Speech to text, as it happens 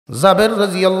জাবের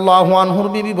রাদিয়াল্লাহু আনহুর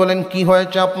বিবি বলেন, কি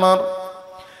হয়েছে আপনার?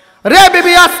 রে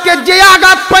বিবি, আজকে যে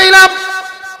আঘাত পাইলাম,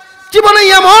 জীবনে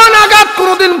এমন আঘাত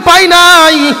কোনোদিন পাই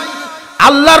নাই।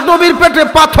 আল্লাহর নবীর পেটে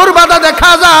পাথর বাঁধা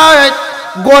দেখা যায়,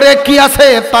 গড়ে কি আছে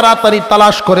তাড়াতাড়ি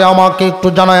তালাশ করে আমাকে একটু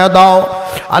জানায়া দাও।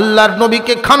 আল্লাহর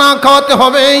নবীকে খানা খাওয়াতে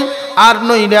হবে, আর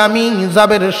নইলে আমি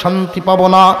জাবের শান্তি পাবো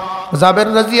না। জাবের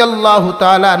রাদিয়াল্লাহু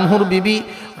তাআলা আনহুর বিবি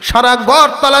সারা ঘর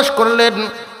তালাশ করলেন,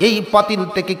 এই পাতিল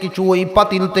থেকে কিছু, ওই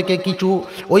পাতিল থেকে কিছু,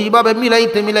 ওইভাবে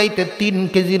মিলাইতে মিলাইতে 3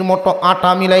 কেজির মতো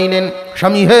আটা মিলাইলেন।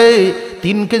 স্বামী হে,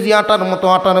 3 কেজি আটার মতো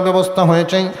আটার ব্যবস্থা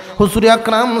হয়েছে। হুজুর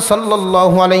আকরাম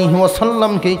সাল্লাল্লাহু আলাইহি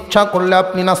ওয়াসাল্লামকে ইচ্ছা করলে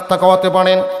আপনি নাস্তা খাওয়াতে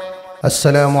পারেন।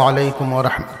 আসসালামু আলাইকুম ওয়া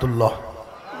রাহমাতুল্লাহ।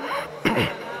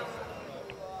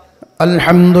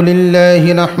 আলহামদুলিল্লাহি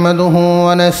নাহমাদুহু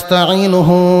ওয়া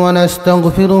নাস্তাঈনুহু ওয়া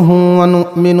নাস্তাগফিরুহু ওয়া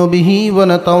নু'মিনু বিহি ওয়া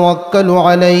নাতাওয়াক্কালু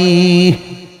আলাইহি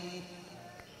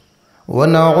ওয়া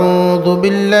নাউযু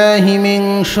বিল্লাহি মিন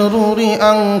শুরুরি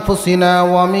আনফুসিনা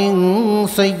ওয়া মিন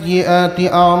সাইয়্যাতি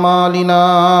আমালিনা।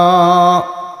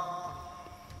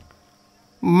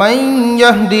 মান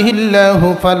ইয়াহদিহিল্লাহু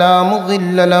ফালা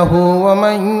মুযিল্লা লাহু ওয়া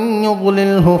মান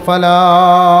ইউদ্লিলহু ফালা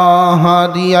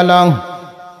হাদিয়া লাহু।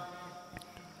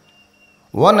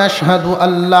 ونشهد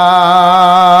أن لا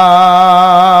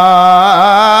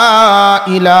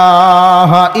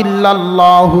إله إلا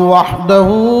الله وحده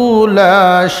لا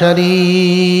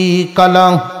شريك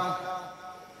له،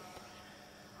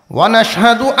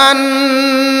 ونشهد أن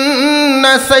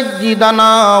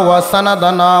سيدنا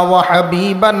وسندنا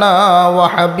وحبيبنا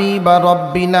وحبيب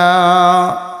ربنا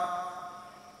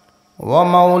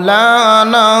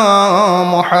ومولانا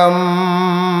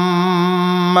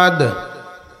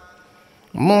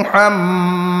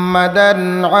محمدا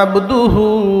عبده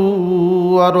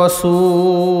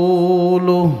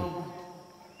ورسوله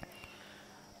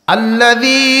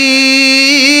الذي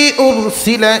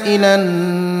أرسل إلى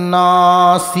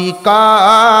الناس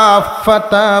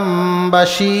كافة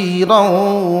بشيرا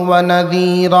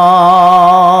ونذيرا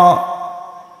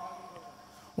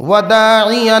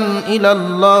وداعيا إلى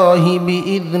الله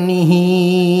بإذنه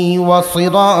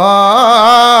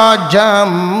وسراجا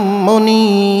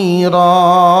منيرا.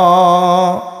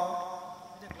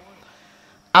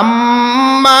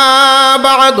 أما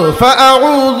بعد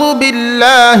فأعوذ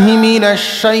بالله من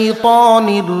الشيطان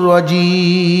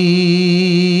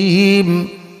الرجيم.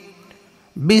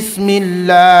 بسم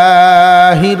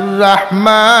الله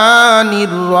الرحمن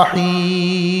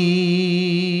الرحيم.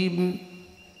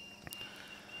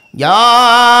 يا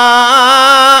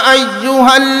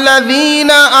أيها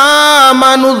الذين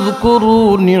آمنوا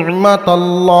اذكروا نعمة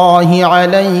الله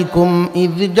عليكم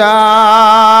إذ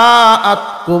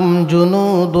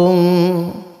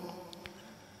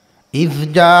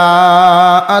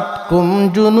جاءتكم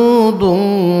جنود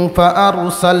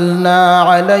فأرسلنا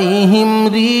عليهم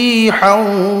ريحا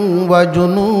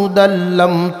وجنودا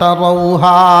لم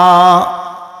تروها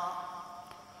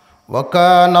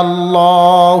وكان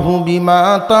الله بما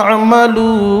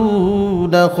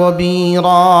تعملون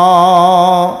خبيرا.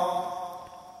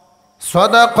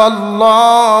 صدق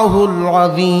الله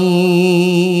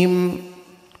العظيم.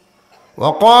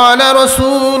 وقال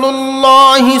رسول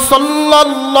الله صلى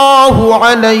الله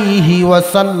عليه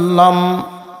وسلم: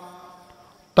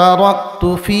 تركت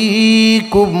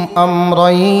فيكم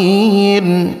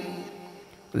أمرين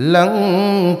لن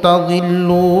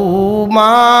تضلوا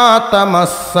ما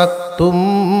تمسكتم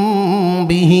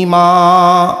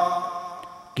بهما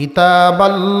كتاب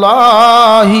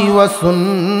الله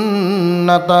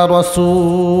وسنة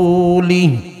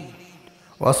رسوله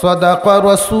وصدق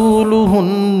رسوله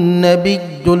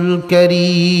النبي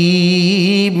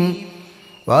الكريم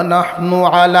ونحن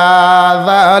على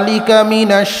ذلك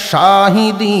من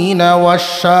الشاهدين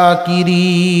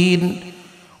والشاكرين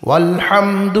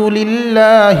والحمد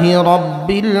لله رب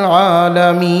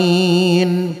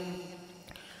العالمين.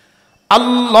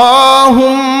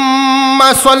 اللهم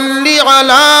صل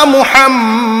على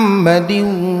محمد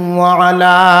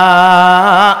وعلى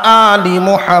آل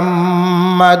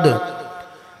محمد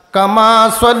كما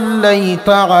صليت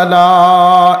على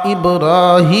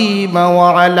إبراهيم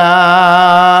وعلى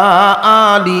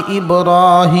آل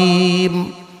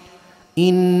إبراهيم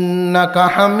إنك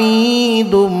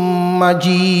حميد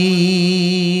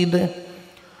مجيد.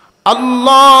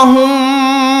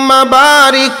 اللهم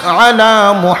بارك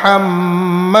على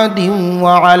محمد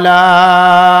وعلى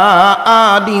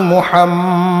آل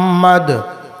محمد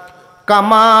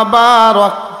كما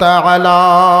باركت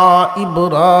على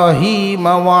إبراهيم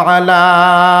وعلى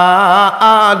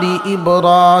آل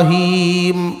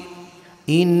إبراهيم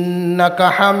إنك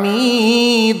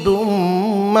حميد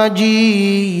مجيد.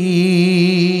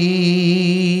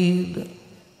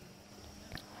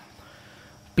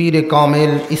 পীরে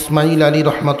কামেল ইসমাইল আলী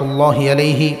রহমতুল্লাহি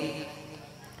আলাইহি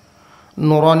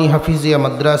নুরানি হাফিজিয়া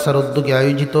মাদ্রাসার উদ্যোগে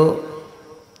আয়োজিত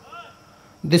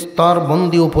দিস্তার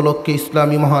বন্দি উপলক্ষে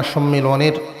ইসলামী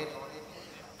মহাসম্মেলনের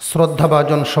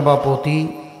শ্রদ্ধাভাজন সভাপতি,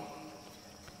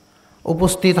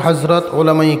 উপস্থিত হজরত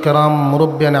ওলামাই কেরাম,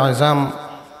 মুরব্বিয়ান আজম,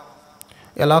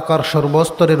 এলাকার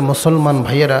সর্বস্তরের মুসলমান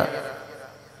ভাইয়েরা,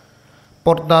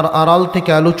 পর্দার আড়াল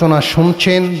থেকে আলোচনা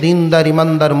শুনছেন দিনদার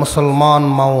ইমানদার মুসলমান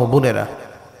মা ও বোনেরা,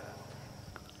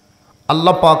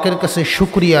 আল্লাহ পাকের কাছে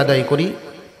শুকরিয়া আদায় করি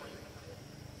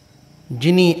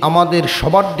যিনি আমাদের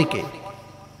সবার দিকে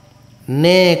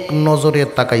নেক নজরে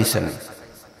তাকাইছেন।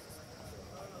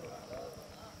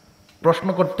 প্রশ্ন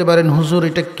করতে পারেন, হুজুর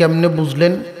এটা কেমনে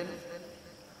বুঝলেন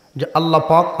যে আল্লাহ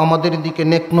পাক আমাদের দিকে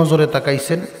নেক নজরে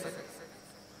তাকাইছেন?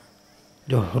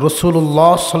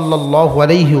 রাসূলুল্লাহ সাল্লাল্লাহু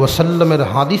আলাইহি ওয়াসাল্লামের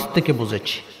হাদিস থেকে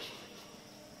বুঝেছি।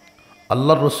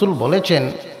 আল্লাহর রসুল বলেছেন,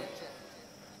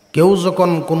 কেউ যখন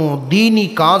কোনো দ্বীনি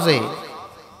কাজে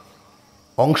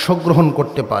অংশগ্রহণ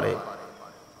করতে পারে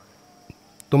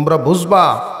তোমরা বুঝবা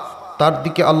তার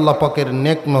দিকে আল্লাহ পাকের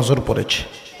নেক নজর পড়েছে।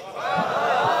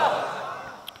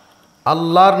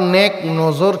 আল্লাহর নেক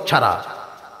নজর ছাড়া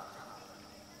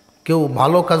কেউ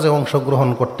ভালো কাজে অংশগ্রহণ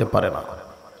করতে পারে না।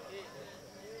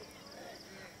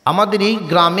 আমাদের এই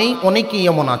গ্রামেই অনেকেই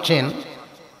এমন আছেন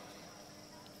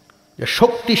যে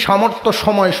শক্তি, সামর্থ্য,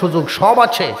 সময়, সুযোগ সব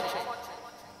আছে,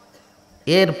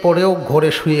 এরপরেও ঘরে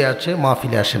শুয়ে আছে,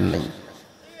 মাহফিলে আসেন নাই।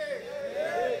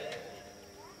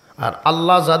 আর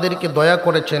আল্লাহ যাদেরকে দয়া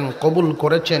করেছেন, কবুল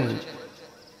করেছেন,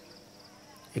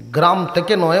 গ্রাম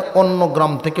থেকে নয় অন্য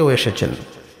গ্রাম থেকেও এসেছেন।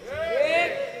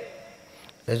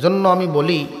 এজন্য আমি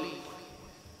বলি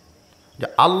যে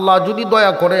আল্লাহ যদি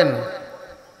দয়া করেন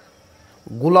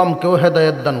গোলামকেও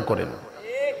হেদায়েত দান করেন,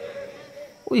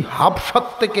 ওই হাবশাত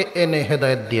থেকে এনে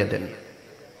হেদায়েত দিয়ে দেন।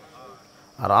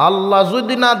 আর আল্লাহ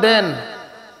যদি না দেন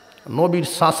নবীর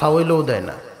চাচা হইলেও দেয়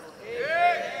না।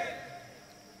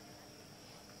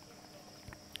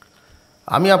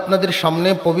 আমি আপনাদের সামনে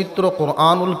পবিত্র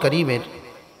কোরআনুল কারীমের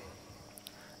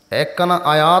একখানা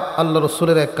আয়াত, আল্লাহ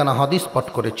রসুলের একখানা হাদিস পাঠ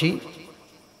করেছি।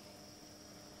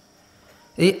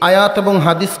 এই আয়াত এবং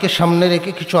হাদিসকে সামনে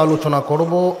রেখে কিছু আলোচনা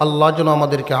করব। আল্লাহ যেন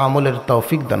আমাদেরকে আমলের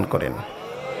তৌফিক দান করেন।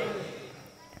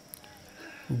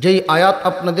 যেই আয়াত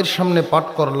আপনাদের সামনে পাঠ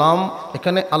করলাম,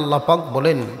 এখানে আল্লাহ পাক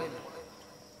বলেন,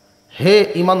 হে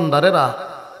ঈমানদারেরা,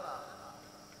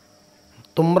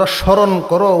 তোমরা স্মরণ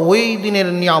করো ওই দিনের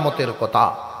নিয়ামতের কথা,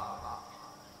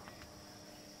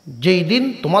 যেই দিন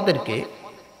তোমাদেরকে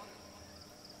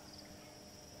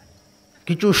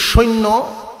কিছু সৈন্য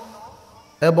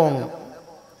এবং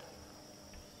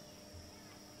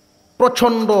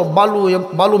প্রচণ্ড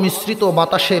বালু মিশ্রিত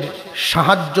বাতাসের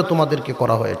সাহায্য তোমাদেরকে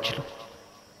করা হয়েছিল।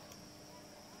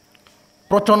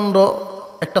 প্রচণ্ড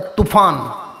একটা তুফান,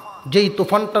 যেই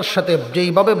তুফানটার সাথে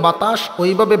যেইভাবে বাতাস,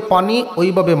 ওইভাবে পানি,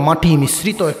 ওইভাবে মাটি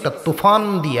মিশ্রিত একটা তুফান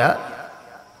দিয়া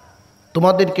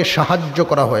তোমাদেরকে সাহায্য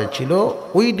করা হয়েছিল।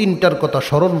 ওই দিনটার কথা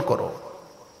স্মরণ করো।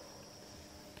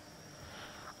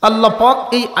 আল্লাহ পাক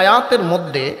এই আয়াতের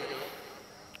মধ্যে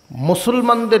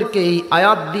মুসলমানদেরকে এই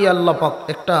আয়াত দিয়ে আল্লাহ পাক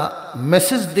একটা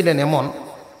মেসেজ দিলেন, এমন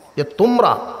যে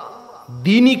তোমরা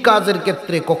দ্বীনি কাজের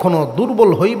ক্ষেত্রে কখনো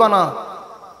দুর্বল হইবা না।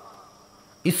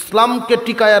 ইসলামকে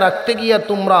টিকায় রাখতে গিয়া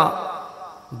তোমরা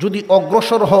যদি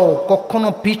অগ্রসর হও কখনো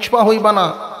পিছপা হইবা না।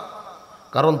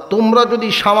 কারণ তোমরা যদি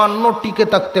সামান্য টিকে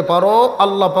থাকতে পারো,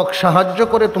 আল্লাহ পাক সাহায্য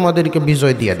করে তোমাদেরকে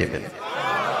বিজয় দিয়ে দেবেন।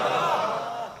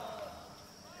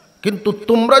 কিন্তু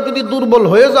তোমরা যদি দুর্বল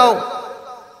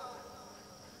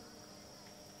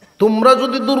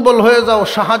হয়ে যাও,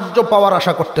 সাহায্য পাওয়ার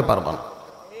আশা করতে পারবা না।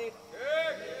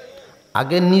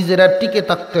 আগে নিজেরা টিকে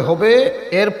থাকতে হবে,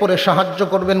 এরপরে সাহায্য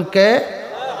করবেন কে?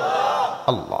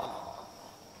 আল্লাহ।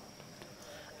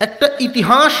 একটা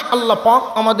ইতিহাস আল্লাহ পাক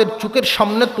আমাদের চোখের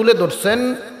সামনে তুলে ধরছেন।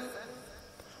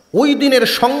 ওই দিনের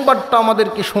সংবাদটা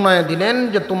আমাদেরকে শোনায় দিলেন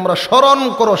যে তোমরা স্মরণ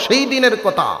করো সেই দিনের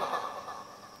কথা,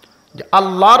 যে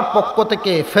আল্লাহর পক্ষ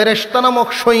থেকে ফেরেশতা নামক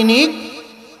সৈনিক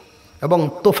এবং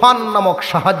তুফান নামক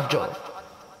সাহায্য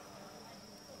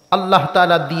আল্লাহ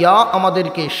তাআলা দিয়া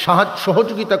আমাদেরকে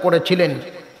সহযোগিতা করেছিলেন।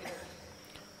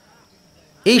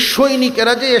 এই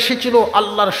সৈনিকেরা যে এসেছিল,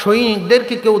 আল্লাহর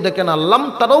সৈনিকদেরকে কেউ দেখে না। লাম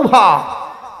তারাউহা,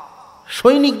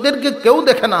 সৈনিকদেরকে কেউ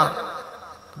দেখে না,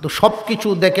 কিন্তু সবকিছু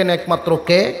দেখেন একমাত্র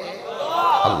কে?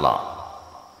 আল্লাহ।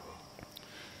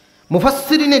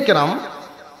 মুফাসসিরিনে কেরাম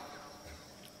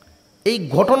এই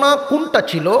ঘটনা কোনটা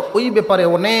ছিল ওই ব্যাপারে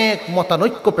অনেক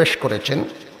মতানৈক্য পেশ করেছেন।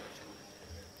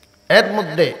 এর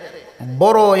মধ্যে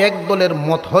বড় এক দলের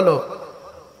মত হলো,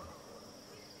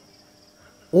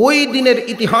 ওই দিনের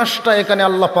ইতিহাসটা এখানে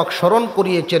আল্লাহ পাক স্মরণ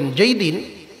করিয়েছেন, যেই দিন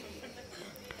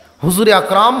হুজুরে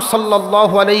আকরাম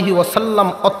সাল্লাল্লাহু আলাইহি ওয়াসাল্লাম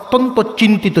অত্যন্ত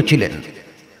চিন্তিত ছিলেন।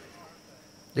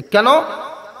 যে কেন?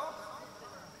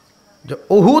 যে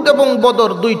উহুদ এবং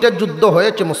বদর দুইটা যুদ্ধ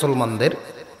হয়েছে মুসলমানদের।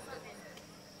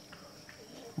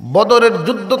 বদরের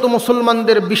যুদ্ধ তো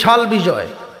মুসলমানদের বিশাল বিজয়।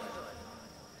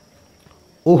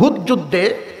 উহুদ যুদ্ধে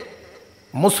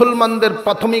মুসলমানদের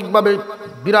প্রাথমিকভাবে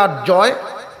বিরাট জয়,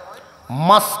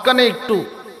 মাঝখানে একটু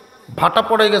ভাটা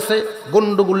পড়ে গেছে,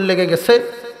 গন্ডগোল লেগে গেছে,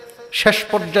 শেষ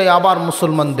পর্যায়ে আবার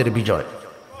মুসলমানদের বিজয়।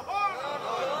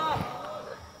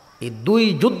 এই দুই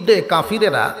যুদ্ধে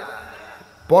কাফিরেরা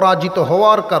পরাজিত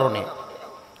হওয়ার কারণে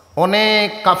অনেক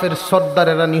কাফের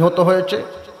সর্দারেরা নিহত হয়েছে,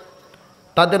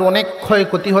 তাদের অনেক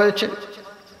ক্ষয়ক্ষতি হয়েছে।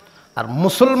 আর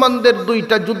মুসলমানদের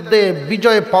দুইটা যুদ্ধে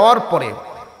বিজয় পাওয়ার পরে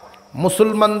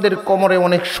মুসলমানদের কোমরে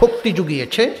অনেক শক্তি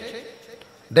জুগিয়েছে।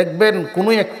 দেখবেন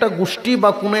কোনো একটা গোষ্ঠী বা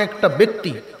কোনো একটা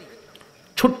ব্যক্তি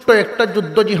ছোট্ট একটা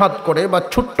যুদ্ধ জিহাদ করে বা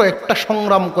ছোট্ট একটা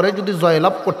সংগ্রাম করে যদি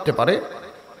জয়লাভ করতে পারে,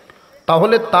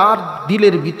 তাহলে তার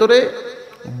দিলের ভিতরে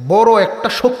বড় একটা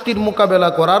শক্তির মোকাবেলা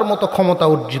করার মতো ক্ষমতা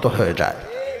অর্জিত হয়ে যায়।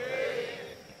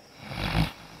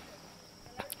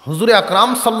 হুজুরে আকরাম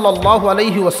সাল্লাল্লাহু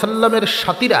আলাইহি ওয়াসাল্লামের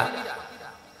সাথীরা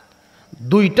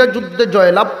দুইটা যুদ্ধে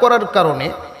জয়লাভ করার কারণে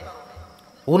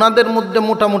ওনাদের মধ্যে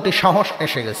মোটামুটি সাহস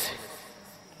এসে গেছে।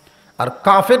 আর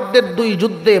কাফেরদের দুই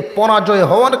যুদ্ধে পরাজয়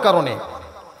হওয়ার কারণে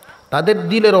তাদের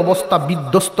দিলের অবস্থা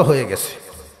বিধ্বস্ত হয়ে গেছে।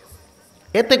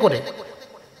 এতে করে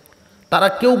তারা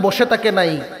কেউ বসে থাকে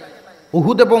নাই।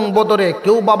 উহুদ এবং বদরে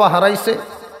কেউ বাবা হারাইছে,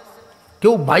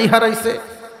 কেউ ভাই হারাইছে,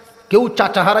 কেউ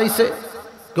চাচা হারাইছে,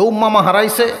 কেউ মামা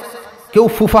হারাইছে, কেউ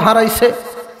ফুফা হারাইছে।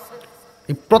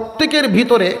 এই প্রত্যেকের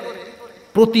ভিতরে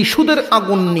প্রতিশোধের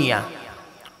আগুন নিয়ে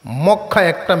মক্কায়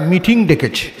একটা মিটিং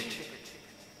ডেকেছে।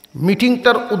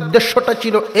 মিটিংটার উদ্দেশ্যটা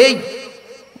ছিল এই,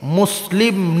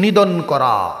 মুসলিম নিধন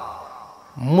করা।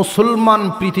 মুসলমান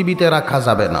পৃথিবীতে রাখা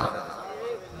যাবে না।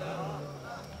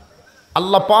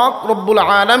 আল্লাহ পাক রব্বুল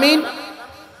আলামিন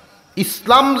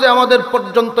ইসলাম যে আমাদের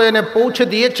পর্যন্ত এনে পৌঁছে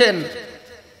দিয়েছেন,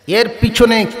 এর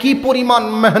পিছনে কি পরিমাণ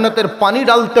মেহনতের পানি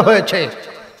ঢালতে হয়েছে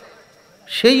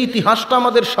সেই ইতিহাসটা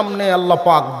আমাদের সামনে আল্লাহ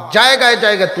পাক জায়গায়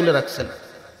জায়গায় তুলে রাখছেন।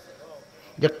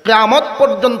 যে কিয়ামত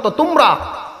পর্যন্ত তোমরা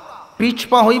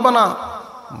পিছপা হইবা না।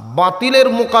 বাতিলের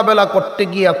মোকাবেলা করতে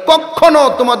গিয়ে কখনো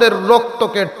তোমাদের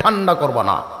রক্তকে ঠান্ডা করবা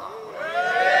না।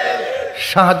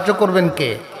 সাহায্য করবেন কে?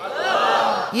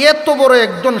 এত বড়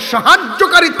একজন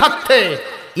সাহায্যকারী থাকতে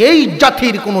এই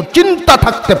জাতির কোনো চিন্তা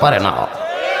থাকতে পারে না।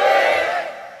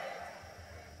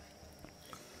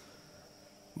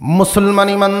 মুসলমান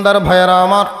ইমানদার ভাইয়েরা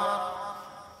আমার,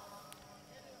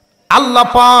 আল্লাহ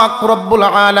পাক রব্বুল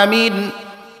আলামিন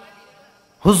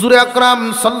হুজুর আকরাম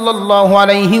সাল্লাল্লাহু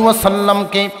আলাইহি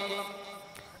ওয়াসাল্লামকে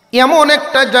এমন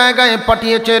একটা জায়গায়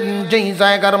পাঠিয়েছেন যেই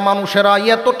জায়গার মানুষেরা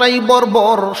এতটাই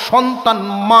বর্বর, সন্তান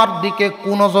মার দিকে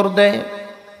কুনজর দেয়।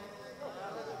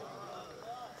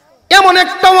 এমন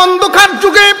একটা অন্ধকার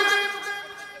যুগে,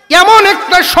 এমন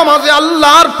একটা সমাজে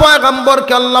আল্লাহর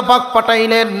পয়গম্বরকে আল্লাহ পাক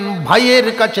পাঠাইলেন। ভাইয়ের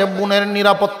কাছে বোনের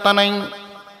নিরাপত্তা নাই,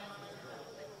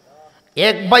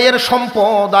 এক ভাইয়ের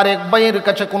সম্পদ আর এক ভাইয়ের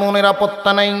কাছে কোনো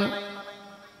নিরাপত্তা নাই,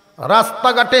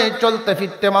 রাস্তাঘাটে চলতে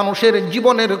ফিরতে মানুষের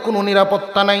জীবনের কোনো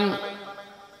নিরাপত্তা নাই।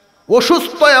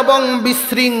 অসুস্থ এবং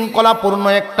বিশৃঙ্খলাপূর্ণ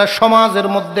একটা সমাজের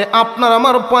মধ্যে আপনার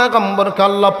আমার পয়গম্বরকে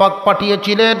আল্লাহ পাক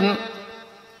পাঠিয়েছিলেন।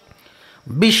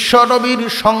 বিশ্ব নবীর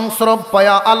সংস্রব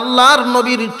পায়া, আল্লাহর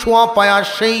নবীর ছোঁয়া পায়া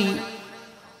সেই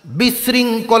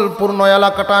বিশৃঙ্খলপূর্ণ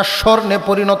এলাকাটা স্বর্ণে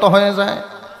পরিণত হয়ে যায়।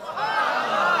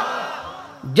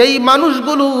 যেই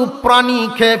মানুষগুলো প্রাণী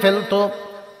খেয়ে ফেলত,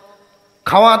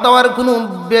 খাওয়া দাওয়ার কোনো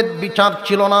ভেদ বিচার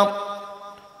ছিল না,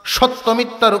 সত্য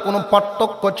মিথ্যার কোনো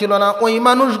পার্থক্য ছিল না, ওই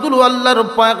মানুষগুলো আল্লাহর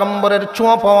পয়গম্বরের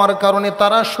ছোঁয়া পাওয়ার কারণে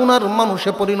তারা সোনার মানুষে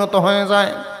পরিণত হয়ে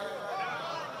যায়।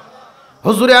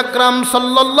 হুজুর আকরাম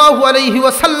সাল্লাল্লাহু আলাইহি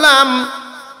ওয়াসাল্লাম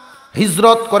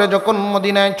হিজরত করে যখন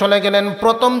মদিনায় চলে গেলেন,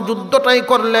 প্রথম যুদ্ধটাই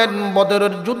করলেন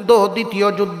বদরের যুদ্ধ, দ্বিতীয়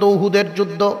যুদ্ধ উহুদের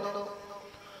যুদ্ধ।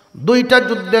 দুইটা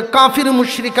যুদ্ধে কাফির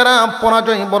মুশরিকারা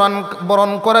পরাজয়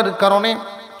বরণ করার কারণে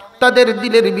তাদের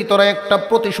দিলের ভিতরে একটা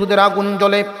প্রতিশোধের আগুন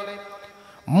জ্বলে।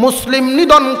 মুসলিম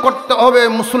নিধন করতে হবে,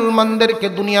 মুসলমানদেরকে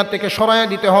দুনিয়া থেকে সরায়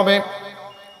দিতে হবে।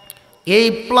 এই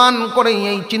প্ল্যান করে,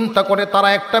 এই চিন্তা করে তারা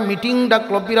একটা মিটিং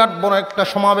ডাকলো, বিরাট বড় একটা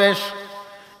সমাবেশ।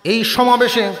 এই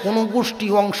সমাবেশে কোনো গোষ্ঠী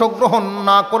অংশগ্রহণ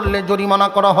না করলে জরিমানা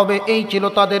করা হবে, এই ছিল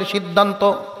তাদের সিদ্ধান্ত।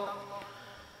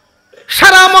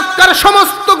 সারা মক্কার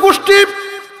সমস্ত গোষ্ঠী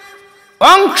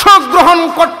অংশগ্রহণ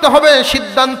করতে হবে,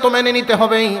 সিদ্ধান্ত মেনে নিতে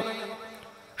হবে।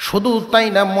 শুধু তাই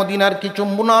না, মদিনার কিছু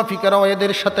মুনাফিকেরাও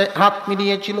এদের সাথে হাত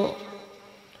মিলিয়েছিল।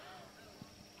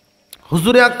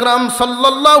 হুজুর আকরাম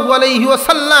সাল্লাল্লাহু আলাইহি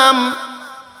ওয়াসাল্লাম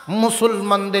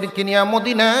মুসলমানদেরকে নিয়ে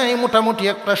মদিনায় মোটামুটি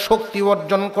একটা শক্তি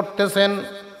অর্জন করতেছেন।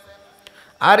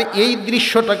 আর এই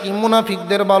দৃশ্যটা কি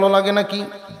মুনাফিকদের ভালো লাগে নাকি?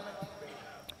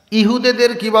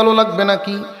 ইহুদিদের কি ভালো লাগবে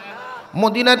নাকি?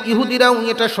 মদিনার ইহুদিরাও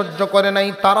এটা সহ্য করে নাই।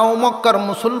 তারাও মক্কার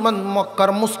মুসলমান,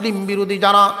 মক্কার মুসলিম বিরোধী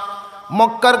যারা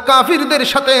মক্কার কাফিরদের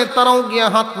সাথে তারাও গিয়া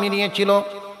হাত মিলিয়েছিল।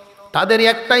 তাদের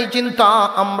একটাই চিন্তা,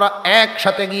 আমরা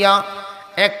একসাথে গিয়া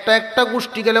একটা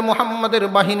গোষ্ঠী গেলে মুহাম্মাদের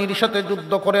বাহিনীর সাথে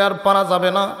যুদ্ধ করে আর পারা যাবে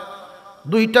না,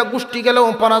 দুইটা গোষ্ঠী গেলেও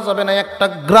পারা যাবে না, একটা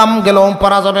গ্রাম গেলেও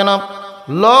পারা যাবে না।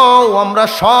 আমরা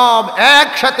সব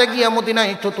একসাথে গিয়া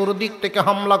মদিনায় চতুর্দিক থেকে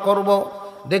হামলা করব,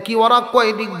 দেখি ওরা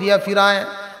কয় দিক দিয়া ফিরায়।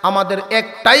 আমাদের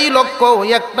একটাই লক্ষ্য,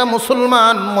 একটা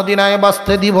মুসলমান মদিনায়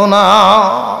বাঁচতে দিব না।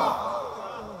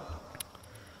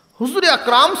 হুজুর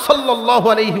আকরাম সাল্লাল্লাহু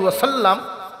আলাইহি ওয়াসাল্লাম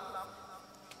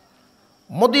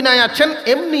মদিনায় আছেন,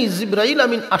 এমনি জিবরাইল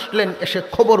আমিন আসলেন, এসে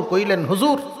খবর কইলেন,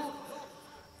 হুজুর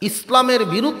ইসলামের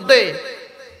বিরুদ্ধে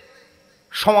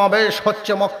সমাবেশ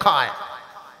হচ্ছে মক্কায়,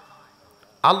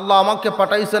 আল্লাহ আমাকে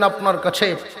পাঠাইছেন আপনার কাছে।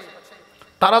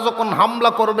 তারা যখন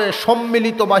হামলা করবে,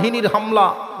 সম্মিলিত বাহিনীর হামলা,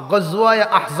 গজওয়ায়ে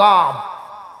আহজাব,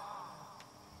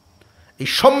 এই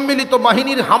সম্মিলিত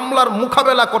বাহিনীর হামলার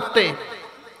মোকাবেলা করতে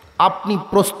আপনি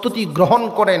প্রস্তুতি গ্রহণ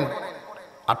করেন,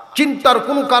 আর চিন্তার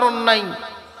কোনো কারণ নাই,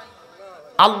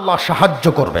 আল্লাহ সাহায্য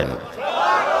করবেন।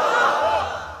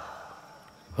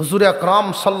 হুজুর আকরাম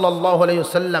সাল্লাল্লাহু আলাইহি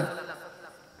ওয়াসাল্লাম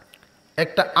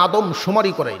একটা আদম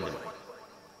শুমারি করাইলেন,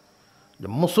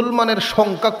 মুসলমানের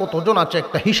সংখ্যা কতজন আছে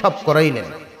একটা হিসাব করাইলেন।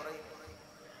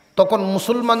 তখন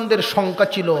মুসলমানদের সংখ্যা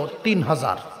ছিল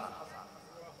 3000।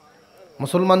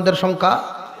 মুসলমানদের সংখ্যা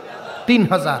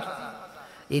 3000।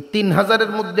 এই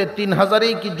 3000-এর মধ্যে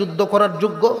 3000-এই কি যুদ্ধ করার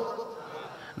যোগ্য?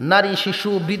 নারী, শিশু,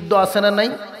 বৃদ্ধ আছে না নাই?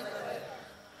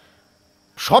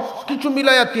 সব কিছু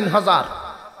মিলাইয়া 3000।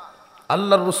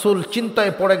 আল্লাহর রাসূল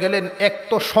চিন্তায় পড়ে গেলেন, এক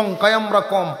তো সংখ্যায় আমরা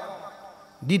কম,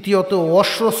 দ্বিতীয়ত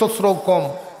অস্ত্রশস্ত্রও কম,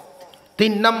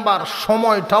 3 নাম্বার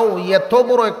সময়টাও এত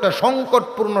বড় একটা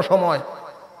সংকটপূর্ণ সময়।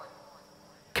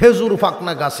 খেজুর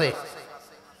ফাকনা গাছে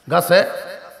গাছে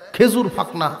খেজুর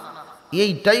ফাকনা,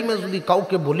 এই টাইমে যদি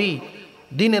কাউকে বলি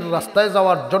দিনের রাস্তায়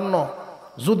যাওয়ার জন্য,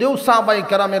 যদিও সাহাবায়ে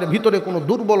কেরামের ভিতরে কোনো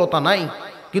দুর্বলতা নাই,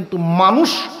 কিন্তু মানুষ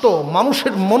তো,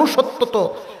 মানুষের মনুষ্যত্ব তো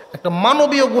একটা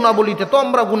মানবীয় গুণাবলীতে তো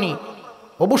আমরা গুণী,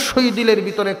 অবশ্যই দিলের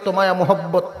ভিতরে একটু মায়া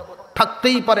মোহব্বত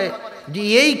থাকতেই পারে যে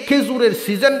এই খেজুরের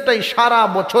সিজনটাই সারা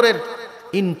বছরের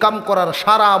ইনকাম করার,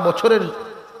 সারা বছরের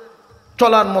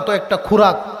চলার মতো একটা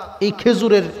খোরাক এই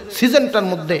খেজুরের সিজনটার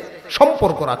মধ্যে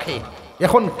সম্পর্ক রাখে।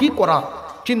 এখন কি করা,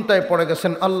 চিন্তায় পড়ে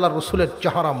গেছেন। আল্লাহর রাসূলের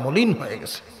চেহারা মলিন হয়ে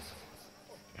গেছে।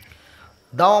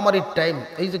 দাওয়ামারির টাইম,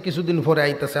 এই যে কিছুদিন পরে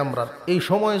আইতেছে, আমরা এই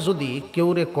সময় যদি কেউ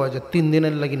রে কয় যে 3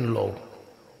 দিনের লাগিন লও,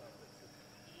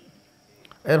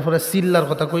 এরপরে চিল্লার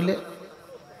কথা কইলে,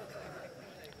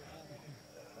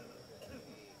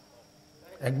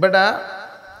 এক বেটা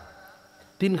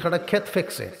 3 খাটা ক্ষেত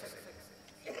ফেকছে,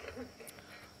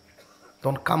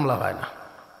 তখন কামলা হয় না,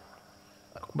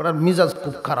 বেটার মিজাজ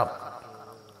খুব খারাপ।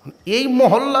 এই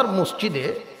মহল্লার মসজিদে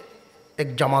এক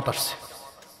জামাত আসছে,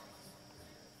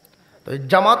 তো এই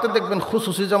জামাতে দেখবেন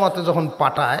খুসুসি জামাতে যখন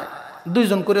পাঠায়, 2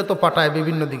 জন করে তো পাঠায়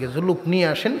বিভিন্ন দিকে, যে লোক নিয়ে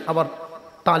আসেন, আবার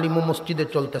তালিমও মসজিদে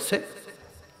চলতেছে।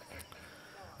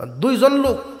 2 জন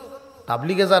লোক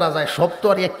তাবলিগে যারা যায় সব তো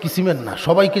আর এক কিসিমের না,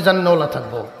 সবাই কি জান্নাওয়ালা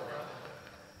থাকবো।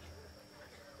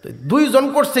 2 জন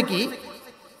করছে কি,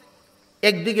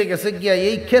 একদিকে গেছে গিয়া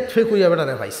এই ক্ষেত ফেকুইয়া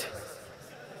বেড়ারে পাইছে।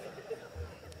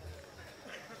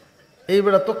 এই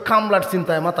বেড়া তো কামলার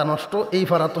চিন্তায় মাথা নষ্ট, এই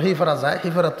ফারা তো এই ফারা যায়,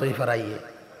 এই ফারা তো এই ফারা ইয়ে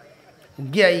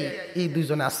গিয়াই এই 2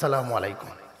 জনে আসসালামু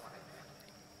আলাইকুম।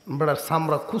 বেড়ার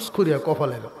সামরা খুশখুরিয়া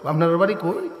কপালের, আপনার বাড়ি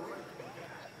কই?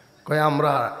 কয়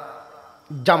আমরা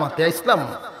জামাতে ইসলাম,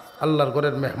 আল্লাহর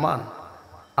ঘরের মেহমান,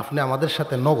 আপনি আমাদের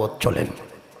সাথে নগদ চলেন।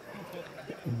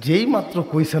 যেই মাত্র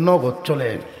কইছে নগদ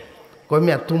চলেন, কই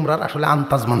মিয়া তোমরা আসলে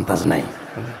আন্তাজ মান্তাজ নাই।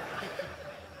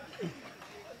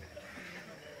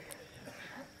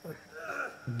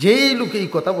 যেই লোক এই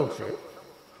কথা বলছে,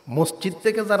 মসজিদ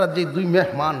থেকে যারা যে 2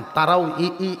 মেহমান, তারাও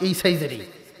এই সাইজেরই।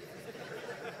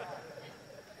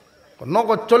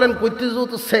 নগদ চলেন কইতে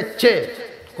যেহেতু সেচ্ছে,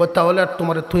 কই তাহলে আর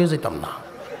তোমার থুয়ে যেতাম না।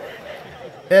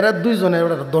 এরা 2 জনে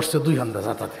ধরছে 2 হান্দা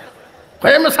যাতাতে,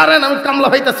 কয় আমি সারেন, আমি কামলা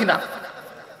পাইতাছি না,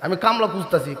 আমি কামলা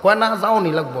খুঁজতেছি। কয় না, যাও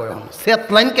নি লাগবো, এখন সেট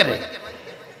লাইন কেড়ে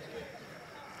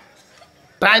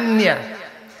টাইম নিয়ে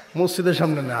মসজিদের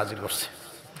সামনে নিয়ে হাজির করছে।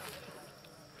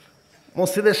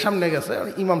 মসজিদের সামনে গেছে,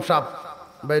 ইমাম সাহেব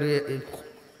বাইরে,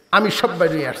 আমি সব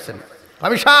বাইরে আসছেন,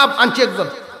 আমি সাহেব আনছি একজন।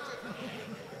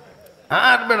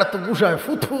 আর বেড়া তো গুসায়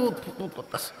ফুটফুট ফুটফুট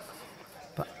করতেছে।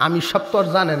 আমি সব তো আর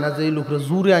জানে না যে এই লোকরা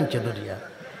জুড়ে আনছে ধরিয়া।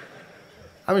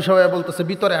 আমি সবাই বলতেছে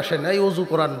ভিতরে আসেন, এই অজু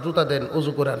করান, জুতা দেন,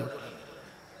 অজু করান,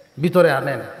 ভিতরে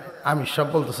আনেন। আমি সব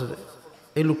বলতেছে যে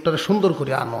এই লোকটারে সুন্দর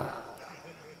করে আনো।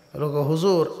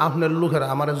 হুজুর আপনার লোকেরা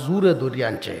আমার জুরে দড়িয়ে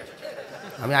আনছে,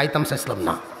 আমি আইতাম চাইছিলাম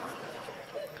না।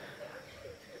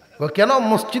 কেন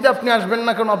মসজিদে আপনি আসবেন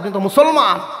না কেন, আপনি তো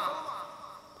মুসলমান?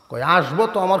 কই আসবো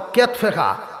তো, আমার কেত ফেঁকা,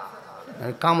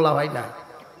 আমি কামলা ভাই না।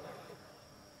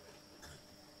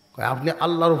 আপনি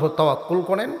আল্লাহর উপর তাওয়াক্কুল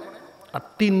করেন আর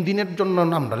 3 দিনের জন্য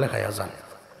নামটা লেখাইয়া যান।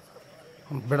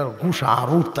 বেড়ার ঘুষা আর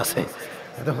উঠতেছে,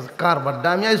 কারবার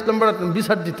আমি আসলাম বেড়া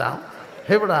বিচার দিতাম,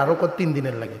 হে বেড়া আরো 3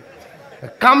 দিনের লাগে।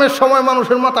 কামের সময়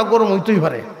মানুষের মাথা গরম হইতেই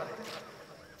পারে।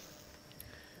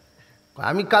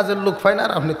 আমি কাজের লোক পাই না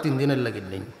আর আপনি 3 দিনের লাগে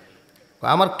নেই।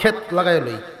 আমার ক্ষেত লাগাই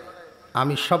লই।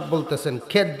 আমি সব বলতেছেন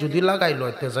ক্ষেত যদি লাগাই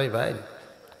লইতে যাই ভাই,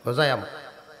 যাই আমার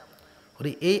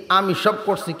এই আমি সব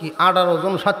করছি কি 18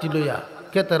 জন সাথী লইয়া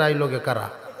ক্ষেতের আই লগে কারা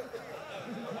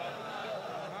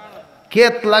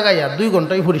ক্ষেত লাগাইয়া 2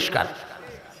 ঘন্টায় পরিষ্কার,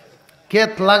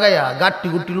 ক্ষেত লাগাইয়া গাট্টি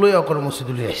গুটি লইয়া করে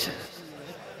মসজিদে লইয়া আসে।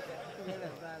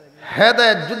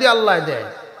 হেদায়েত যদি আল্লাহ দেয়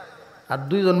আর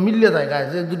 2 জন মিললে যায় গায়ে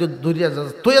যে 2টো ধরিয়া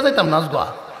তৈয়া যাইতাম নাচ গোয়া।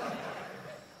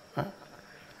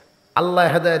 আল্লাহ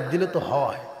হেদায়েত দিলে তো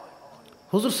হয়।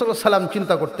 হুজুর সাল্লাল্লাহু আলাইহি সাল্লাম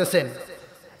চিন্তা করতেছেন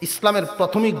ইসলামের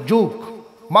প্রাথমিক যুগ,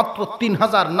 মাত্র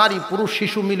 3000 নারী পুরুষ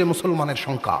শিশু মিলে মুসলমানের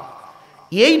সংখ্যা।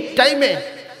 এই টাইমে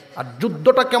আর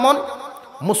যুদ্ধটা কেমন,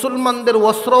 মুসলমানদের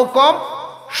অস্ত্রও কম,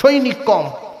 সৈনিক কম,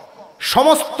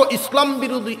 সমস্ত ইসলাম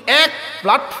বিরোধী এক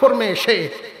প্ল্যাটফর্মে এসে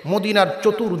মদিনার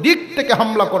চতুর্দিক থেকে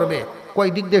হামলা করবে।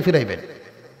 কয় দিক দিয়ে ফিরাইবেন?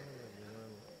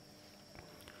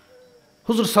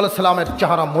 হুজুর সাল্লাল্লাহু আলাইহি সাল্লামের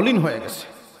চেহারা মলিন হয়ে গেছে।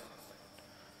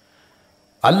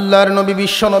 আল্লাহর নবী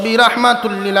বিশ্ব নবী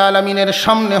রাহমাতুল লিল আলামিনের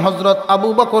সামনে হযরত আবু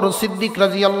বকর সিদ্দিক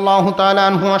রাদিয়াল্লাহু তাআলা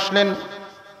আনহু আসলেন।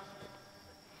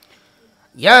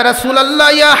 ইয়া রাসূলুল্লাহ,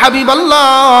 ইয়া হাবিবাল্লাহ,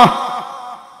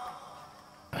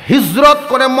 হিজরত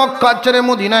করে মক্কা ছেড়ে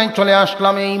মদিনায় চলে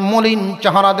আসলাম, এই মলিন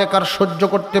চেহারা দেখার সহ্য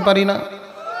করতে পারি না।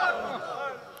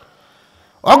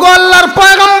 ওগো আল্লাহর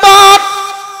পয়গম্বর,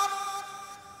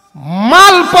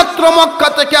 মালপত্র মক্কা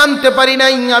থেকে আনতে পারি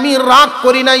নাই, আমি রাগ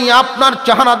করি নাই, আপনার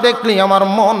চেহারা দেখলে আমার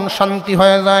মন শান্তি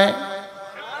হয়ে যায়।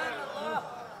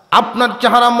 আপনার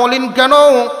চেহারা মলিন কেন?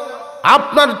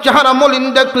 আপনার চেহারা মলিন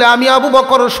দেখলে আমি আবু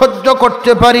বকর সহ্য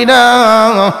করতে পারি না।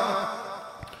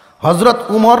 হযরত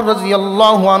উমর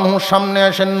রাদিয়াল্লাহু আনহু সামনে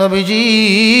আসেন। নবীজি,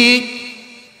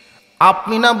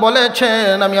 আপনি না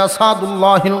বলেছেন আমি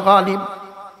আসাদুল্লাহিল গালিব,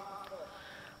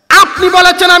 আপনি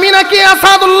বলেছেন আমি নাকি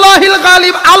আসাদুল্লাহিল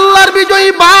গালিব, আল্লাহর বিজয়ী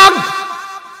বাঘ।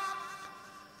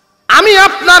 আমি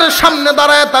আপনার সামনে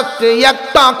দাঁড়ায় থাকতে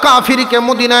একটা কাফিরকে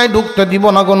মদিনায় ঢুকতে দিব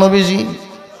না গো নবীজি।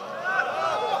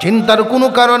 চিন্তার কোনো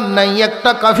কারণ নাই,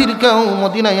 একটা কাফিরকেও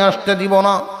মদিনায় আসতে দিব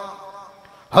না।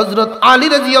 হযরত আলী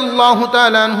রাদিয়াল্লাহু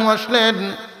তাআলা আনহু আসলেন।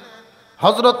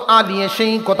 হযরত আলী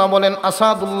এসেই কথা বলেন,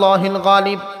 আসাদুল্লাহিল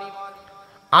গালিব,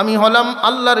 আমি হলাম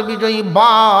আল্লাহর বিজয়ী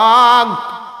বাঘ।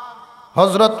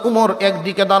 হযরত উমর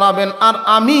একদিকে দাঁড়াবেন আর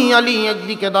আমি আলী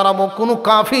একদিকে দাঁড়াবো, কোনো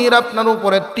কাফির আপনার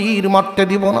উপরে তীর মারতে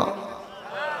দিব না।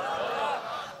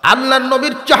 আল্লাহর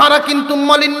নবীর চেহারা কিন্তু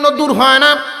মালিন্য দূর হয়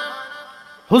না।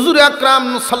 হুজুর আকরাম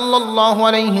সাল্লাল্লাহু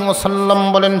আলাইহি ওয়াসাল্লাম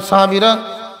বলেন, সাহাবীরা,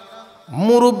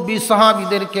 মুরব্বী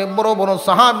সাহাবীদেরকে, বড় বড়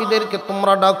সাহাবীদেরকে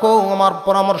তোমরা ডাকো, আমার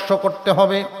পরামর্শ করতে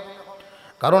হবে,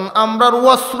 কারণ আমরার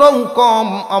অস্ত্রও কম,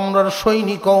 আমরার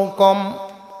সৈনিকও কম।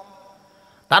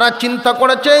 তারা চিন্তা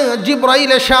করেছে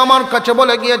জিবরাইল এসে আমার কাছে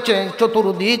বলে গিয়েছে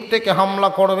চতুর্দিক থেকে হামলা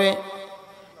করবে,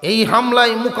 এই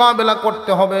হামলায় মোকাবেলা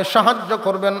করতে হবে, সাহায্য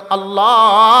করবেন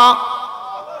আল্লাহ।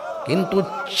 কিন্তু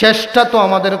চেষ্টা তো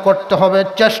আমাদের করতে হবে,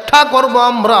 চেষ্টা করব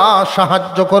আমরা,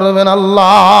 সাহায্য করবেন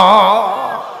আল্লাহ।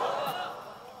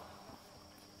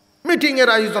 মিটিং এর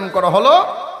আয়োজন করা হলো,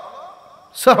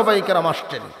 সাহাবায়ে কেরাম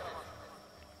আসছেন,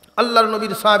 আল্লাহর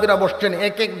নবীর সাহাবীরা বসছেন,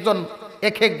 এক একজন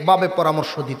এক এক ভাবে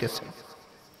পরামর্শ দিতেছে।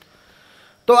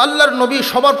 তো আল্লাহর নবী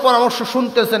সবার পরামর্শ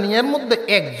শুনতেছেন। এর মধ্যে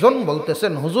একজন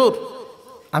বলতেছেন, হুজুর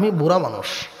আমি বুড়া মানুষ,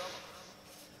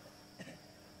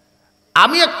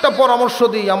 আমি একটা পরামর্শ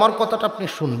দিই, আমার কথাটা আপনি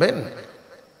শুনবেন?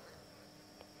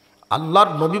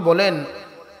 আল্লাহর নবী বলেন,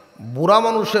 বুড়া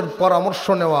মানুষের পরামর্শ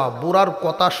নেওয়া, বুড়ার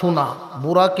কথা শোনা,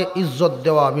 বুড়াকে ইজ্জত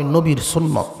দেওয়া আমি নবীর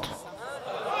সুন্নত।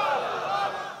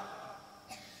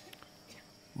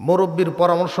 মুরব্বীর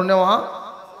পরামর্শ নেওয়া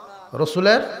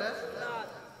রসুলের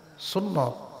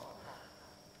সুন্নত।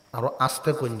 আরো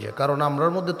আস্তে কইঞ্জে, কারণ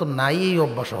আমরার মধ্যে তো নাই এই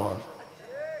অভ্যাস। হন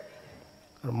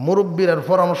মুরব্বীর আর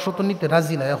পরামর্শ তো নিতে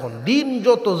রাজি না। এখন দিন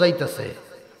যত যাইতেছে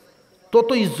তত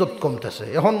ইজ্জত কমতেছে।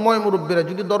 এখন ময় মুরব্বীরা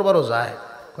যদি দরবারও যায়,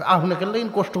 আপনি কেন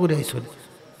কষ্ট করে আইসুন,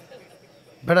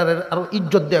 বেড়ারের আরো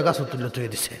ইজ্জত দেওয়া গাছ তুলে তুলে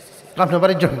দিছে, আপনার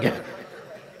বাড়ির জনকে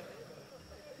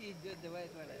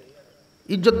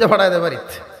ইজ্জত দিয়ে ফাটাই দেয়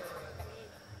বাড়িতে।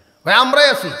 ভাই আমরাই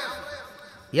আছি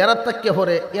ইয়ারা তাকে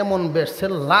হরে এমন বেশে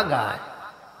লাগায়,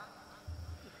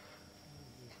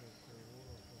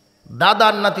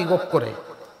 দাদার নাতি গপ করে।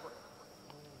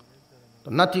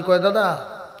 নাতি কয় দাদা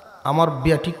আমার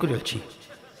বিয়া ঠিক করে এলছি।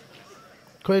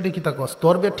 কয় এটা কি তা কস,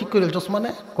 তোর বিয়া ঠিক করে এলছস মানে?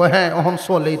 কয় হ্যাঁ অহন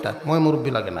চলেই তা, ময়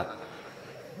মুরব্বী লাগে না।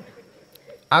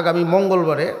 আগামী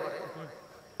মঙ্গলবারে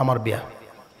আমার বিয়া।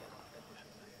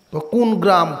 তো কোন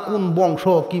গ্রাম কোন বংশ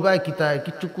কিবাই কিতায়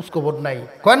কিচ্ছু কুচখবর নাই।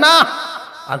 কয় না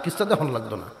আর কিস্তা তখন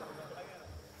লাগতো না।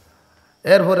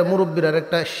 এরপরে মুরব্বীর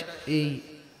একটা এই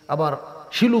আবার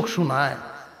শিলুক শোনায়,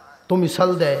 তুমি সাল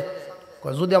দেয়।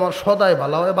 কয় যদি আমার সদাই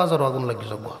ভালো হয় বাজারও আগুন লাগি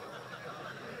যাব।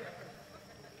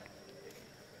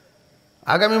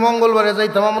 আগামী মঙ্গলবারে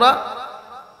যাইতাম আমরা,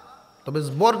 তবে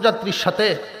বরযাত্রীর সাথে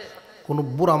কোনো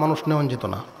বুড়া মানুষ নেওয়া যেত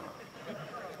না।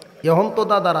 এখন তো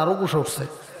দাদার আরো গুছ উঠছে।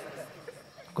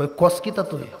 কয় কস কিতা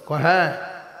তুই? কয় হ্যাঁ।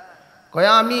 কয়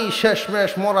আমি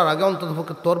শেষমেশ মরার আগে অন্তত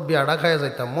পক্ষে তোর বিয়াটা খাইয়া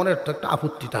যাইতাম, মনের তো একটা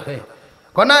আপত্তি থাকে।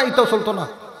 কয় না এটাও চলতো না।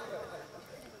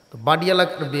 তো বাড়িয়ালা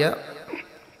একটা বিয়া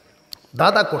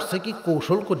দাদা করছে কি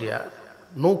কৌশল করিয়া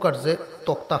নৌকার যে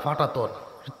তক্তা ফাটা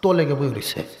তলে গে বই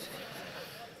রয়েছে।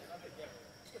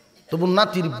 তবু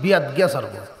নাতির বিয়াত গিয়া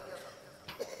ছাড়ব।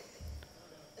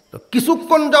 তো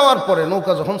কিছুক্ষণ যাওয়ার পরে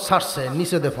নৌকা যখন ছাড়ছে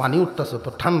নিচে দিয়ে পানি উঠতেছে, তো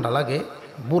ঠান্ডা লাগে,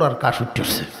 বুড়ার কাশ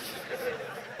উঠতেছে।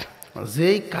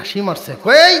 যেই কাশি মারছে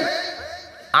কই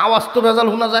আওয়াজ তো ভেজাল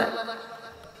শোনা যায়,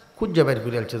 খুঁজে বাইর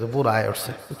করে আলছে যে বুড়া আয়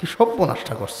উঠছে, কি সভ্য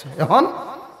নষ্টা করছে। এখন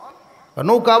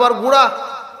নৌকা আবার গুড়া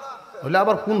হইলে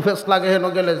আবার কোন ফেস লাগে হেন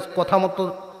গেলে কথা মতো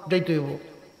যাইতে হইব,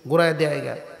 ঘুরায় দেয়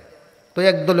গায়। তো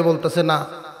একদলে বলতেছে না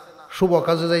শুভ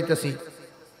কাজে যাইতেছি,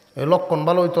 লক্ষণ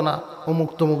ভালো হইতো না, অমুক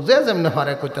তমুক যে যেমনি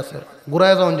হারে কইতেছে,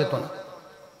 ঘুরায় যাওয়া যেত না।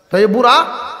 তো এই বুড়া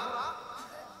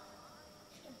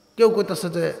কেউ কইতেছে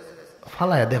যে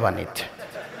ফালাইয়া দেবা নিত।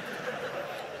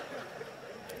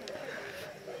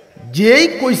 যেই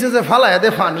কইছে যে ফালাইয়া দে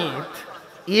ফানিত,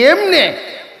 এমনে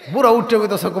বুড়া উঠে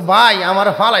কইতেছে ভাই আমার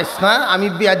ফালাইস না, আমি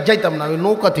বিয়ার যাইতাম না, আমি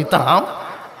নৌকা দিতাম,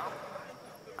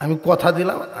 আমি কথা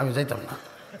দিলাম আমি যাইতাম না।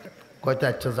 কয়টা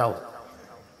আচ্ছা যাও,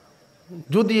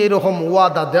 যদি এরকম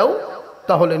ওয়াদা দেও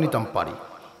তাহলে নিতাম পারি।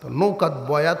 তো নৌকাত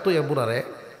বয়া তো এ বুড়ারে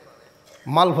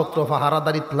মালপত্র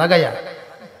হারাদারিত লাগাইয়া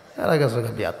এরা গেছে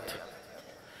বিয়াত।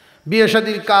 বিয়ে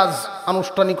শাদীর কাজ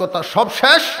আনুষ্ঠানিকতা সব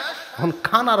শেষ, এখন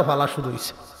খানার ভালা শুরু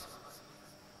হয়েছে।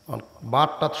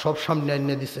 বাট টাত সব সামনে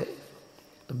এনে দিছে।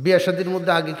 তো বিয়ে শাদীর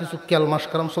মধ্যে আগে কিছু কেলমাস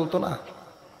কারাম চলতো না।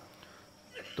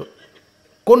 তো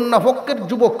কন্যা পক্ষের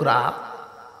যুবকরা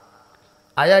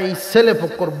আয়া এই ছেলে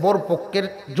পক্ষর বর পক্ষের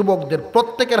যুবকদের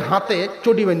প্রত্যেকের হাতে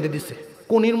চটি বেঁধে দিছে।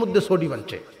 কনির মধ্যে চটি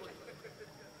বাঁধছে,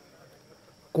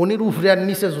 কনির উফরে আর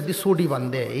নিচে যদি চটি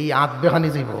বাঁধে এই হাত বেহানি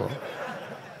যাইব,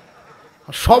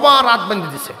 সবার হাত বেঁধে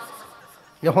দিছে।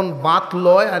 এখন বাত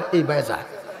লয় আর এই বাই যায়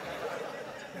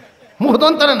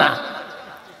মুহতন্তরে না,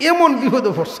 এমন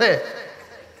বিপদে পড়ছে।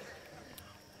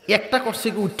 একটা করছে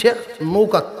কি উঠে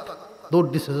নৌকা দৌড়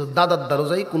দিছে, দাদার দ্বারা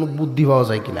যাই কোনো বুদ্ধি পাওয়া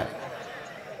যায় কিনা।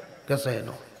 গেছে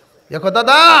দেখো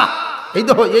দাদা এই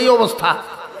দেখো এই অবস্থা।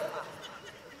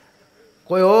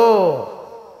 কই ও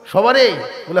সবারই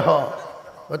বলে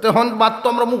হন বাদ তো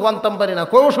আমরা মুখ আনতাম পারি না।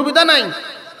 কোনো অসুবিধা নাই,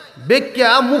 বেকিয়া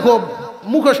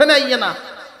মুখ সেনে আইয়ে না,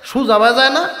 সুজা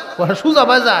বাজায় না, সুজা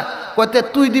বাজায়। কয়তে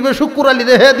তুই দিবে শুকুরালি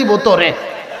দে হে দিব তোরে,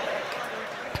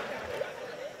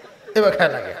 এবার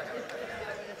খেয়া লাগে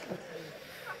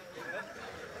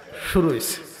শুরু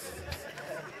হয়েছে।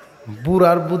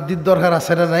 বুড়ার বুদ্ধির দরকার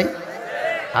আছে না নাই?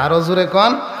 আরো জোরে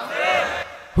কন।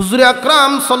 হুজুরে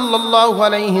আকরাম সাল্লাল্লাহু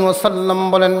আলাইহি ওয়াসাল্লাম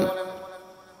বলেন,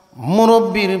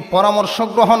 মুরব্বির পরামর্শ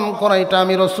গ্রহণ করা এটা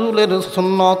আমি রাসূলের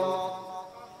সুন্নত।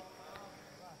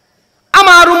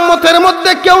 আমার উম্মতের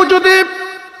মধ্যে কেউ যদি,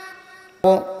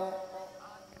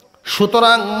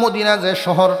 সুতরাং মদিনা যে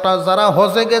শহরটা যারা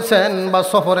হজে গেছেন বা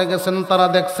সফরে গেছেন তারা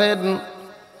দেখছেন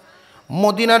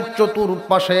মদিনার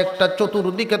চতুর্পাশে একটা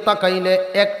চতুর্দিকে তাকাইলে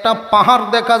একটা পাহাড়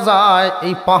দেখা যায়।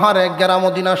 এই পাহাড়ে ঘেরা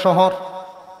মদিনা শহর।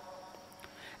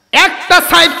 একটা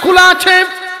সাইড খোলা আছে,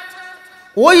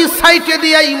 ওই সাইডে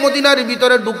দিয়ে এই মদিনার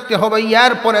ভিতরে ঢুকতে হবে।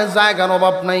 এরপরে জায়গার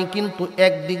অভাব নাই, কিন্তু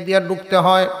একদিক দিয়ে ঢুকতে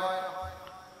হয়।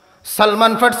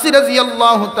 সালমান ফারসি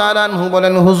রাদিয়াল্লাহু তাআলা আনহু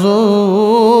বলেন,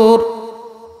 হুজুর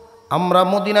আমরা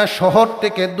মদিনা শহর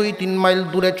থেকে 2-3 মাইল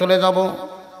দূরে চলে যাব।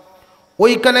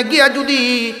 ওইখানে গিয়া যদি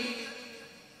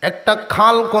একটা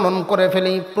খাল খনন করে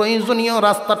ফেলি, প্রয়োজনীয়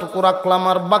রাস্তাটুকু রাখলাম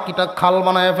আর বাকিটা খাল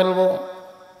বানায় ফেলবো।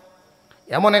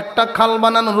 এমন একটা খাল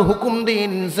বানানোর হুকুম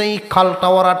দিন যেই খালটা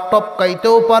ওরা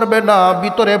টপকাইতেও পারবে না,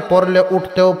 ভিতরে পড়লে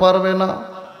উঠতেও পারবে না।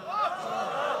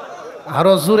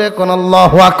 আরো জোরে কোন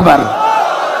আল্লাহু আকবার।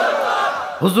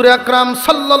 হুজুর আকরাম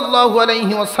সাল্লাল্লাহু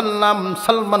আলাইহি ওয়াসাল্লাম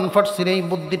সালমান ফার্সির এই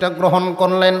বুদ্ধিটা গ্রহণ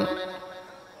করলেন।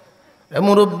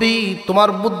 মুরব্বী, তোমার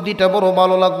বুদ্ধিটা বড়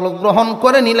ভালো লাগলো, গ্রহণ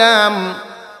করে নিলাম।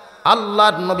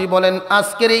 আল্লাহর নবী বলেন,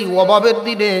 আজকের এই অভাবের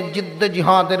দিনে জিদ্দে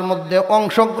জিহাদের মধ্যে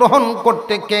অংশগ্রহণ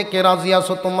করতে কে কে রাজি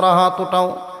আছো? তোমরা হাত উঠাও।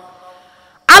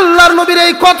 আল্লাহর নবীর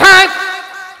এই কথায়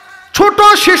ছোট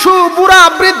শিশু বুড়া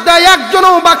বৃদ্ধা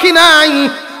একজনও বাকি নাই।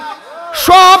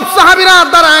 সব সাহাবীরা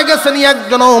দাঁড়ায় গেছেন,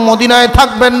 একজনও মদিনায়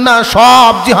থাকবেন না,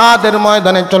 সব জিহাদের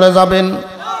ময়দানে চলে যাবেন।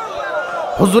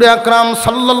 হুজুর আকরাম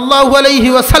সাল্লাল্লাহু আলাইহি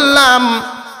ওয়াসাল্লাম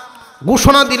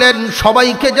ঘোষণা দিলেন,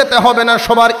 সবাইকে যেতে হবে না,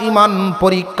 সবার ঈমান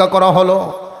পরীক্ষা করা হলো।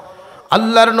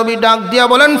 আল্লাহর নবী ডাক দিয়া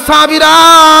বলেন, সাহাবীরা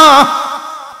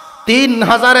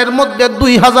 3000-এর মধ্যে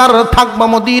 2000 থাকবা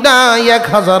মদিনায়,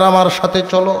 1000 আমার সাথে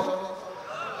চলো।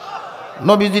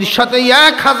 নবীজির সাথে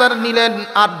 1000 নিলেন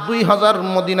আর 2000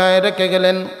 মদিনায় রেখে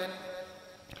গেলেন।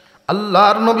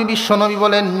 আল্লাহর নবী বিশ্ব নবী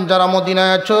বলেন, যারা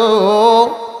মদিনায় আছো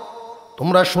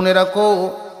তোমরা শুনে রাখো,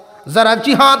 যারা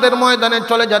জিহাদের ময়দানে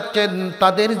চলে যাচ্ছেন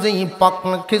তাদের যেই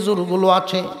পাকনা খেজুরগুলো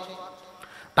আছে,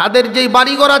 তাদের যেই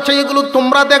বাড়িঘর আছে, এগুলো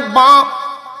তোমরা দেখবা।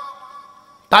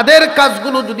 তাদের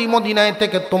কাজগুলো যদি মদিনায়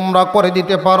থেকে তোমরা করে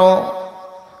দিতে পারো,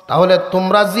 তাহলে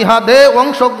তোমরা জিহাদে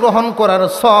অংশগ্রহণ করার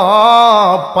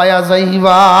সব পায়া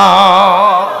যাইবা।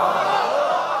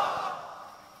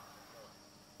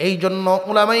 এই জন্য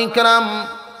উলামায়ে কেরাম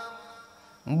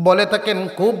বলে থাকেন,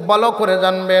 খুব ভালো করে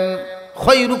জানবেন,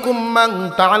 খায়রুকুম মান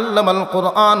তাআল্লামাল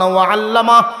কুরআন ওয়া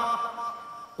আল্লামা।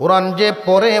 কোরআন যে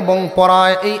পড়ে এবং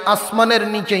পড়ায়, এই আসমানের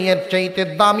নিচে এর চাইতে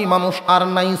দামি মানুষ আর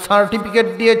নাই। সার্টিফিকেট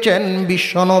দিয়েছেন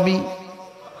বিশ্বনবী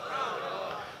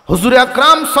হুজুর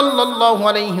আকরাম সাল্লাল্লাহু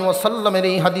আলাইহি ওয়াসাল্লামের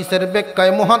এই হাদিসের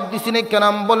ব্যাখ্যায় মুহাদ্দিসিনে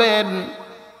কেরাম বলেন,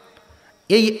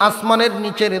 এই আসমানের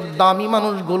নিচের দামি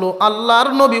মানুষগুলো আল্লাহর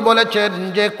নবী বলেছেন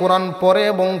যে কোরআন পড়ে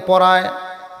এবং পড়ায়।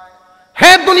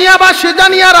 হে দুনিয়াবাসী,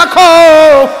 জানিয়া রাখো,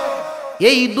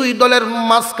 এই দুই দলের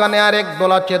মাঝখানে আরেক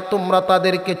দল আছে, তোমরা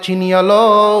তাদেরকে চিনিয়ে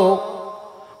লও।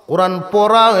 কোরআন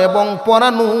পড়া এবং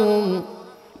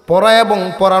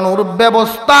পড়ানোর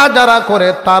ব্যবস্থা যারা করে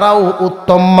তারাও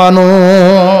উত্তম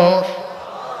মানুষ।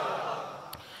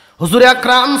 হুজুর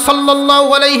আকরাম সাল্লাল্লাহু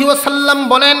আলাইহি ওয়াসাল্লাম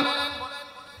বলেন,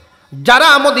 যারা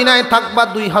মদিনায় থাকবা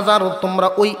 2000, তোমরা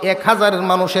ওই 1000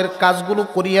 মানুষের কাজগুলো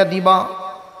করিয়া দিবা,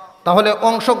 তাহলে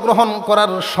অংশগ্রহণ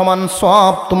করার সমান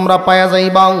সওয়াব তোমরা পায়া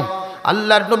যাইবা।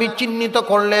 আল্লাহর নবী চিহ্নিত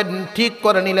করলেন, ঠিক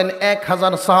করে নিলেন,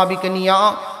 1000 সাহাবীকে নিয়ে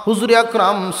হুজুর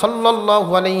আকরাম সাল্লাল্লাহু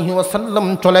আলাইহি ওয়াসাল্লাম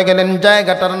চলে গেলেন।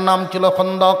 জায়গাটার নাম ছিল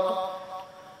খন্দক।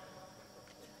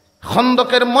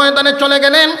 খন্দকের ময়দানে চলে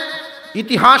গেলেন।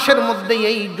 ইতিহাসের মধ্যে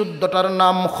এই যুদ্ধটার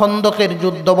নাম খন্দকের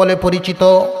যুদ্ধ বলে পরিচিত।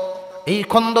 এই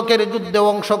খন্দকের যুদ্ধে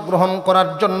অংশগ্রহণ করার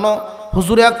জন্য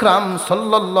হুজুর আকরাম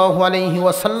সাল্লাল্লাহু আলাইহি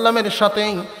ওয়াসাল্লামের সাথে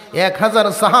 1000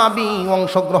 সাহাবী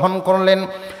অংশগ্রহণ করলেন।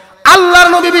 আল্লাহর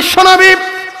নবী বিশ্বনবী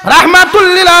রাহমাতুল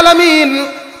লিল আলামিন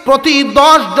প্রতি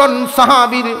 10 জন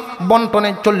সাহাবীর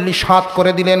বন্টনে 40 হাত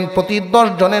করে দিলেন। প্রতি 10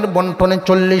 জনের বন্টনে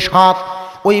 40 হাত।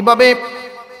 ওইভাবে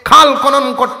খাল খনন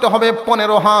করতে হবে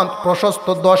 15 হাত প্রশস্ত,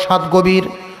 10 হাত গভীর।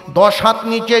 10 হাত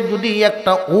নিচে যদি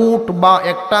একটা উট বা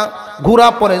একটা ঘোড়া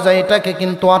পড়ে যায়, এটাকে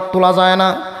কিন্তু আর তোলা যায় না।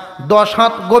 10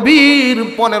 হাত গভীর,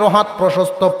 15 হাত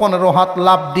প্রশস্ত, 15 হাত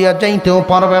লাফ দিয়া যাইতেও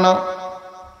পারবে না।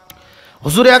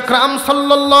 হুজুর আকরাম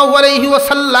সাল্লাল্লাহু আলাইহি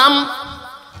ওয়াসাল্লাম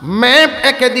ম্যাপ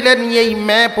এঁকে দিলেন, এই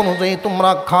ম্যাপ অনুযায়ী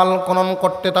তোমরা খাল খনন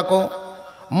করতে থাকো।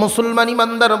 মুসলমান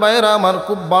ইমানদার ভাইয়েরা আমার,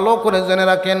 খুব ভালো করে জেনে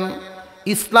রাখেন,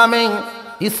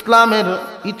 ইসলামের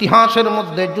ইতিহাসের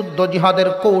মধ্যে যুদ্ধ জিহাদের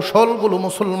কৌশলগুলো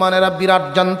মুসলমানেরা বিরাট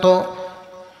জানত।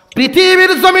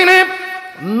 পৃথিবীর জমিনে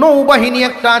নৌবাহিনী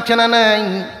একটা আছে না নাই?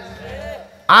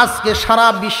 আজকে সারা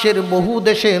বিশ্বের বহু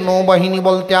দেশে নৌবাহিনী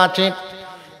বলতে আছে।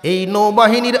 এই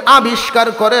নৌবাহিনীর আবিষ্কার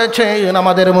করেছেন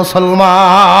আমাদের মুসলমান।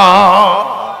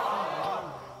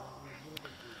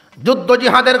 যুদ্ধ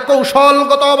জিহাদের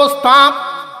কৌশলগত অবস্থা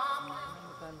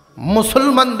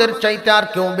মুসলমানদের চাইতে আর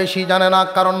কেউ বেশি জানে না,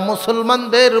 কারণ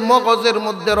মুসলমানদের মগজের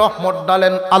মধ্যে রহমত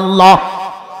ডালেন আল্লাহ।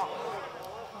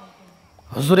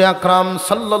 হুজুর আকরাম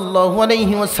সাল্লাল্লাহু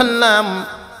আলাইহি ওয়াসাল্লাম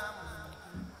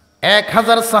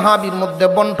 1000 সাহাবীর মধ্যে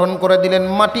বন্টন করে দিলেন।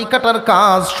 মাটি কাটার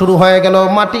কাজ শুরু হয়ে গেল।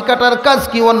 মাটি কাটার কাজ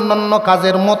কি অন্যান্য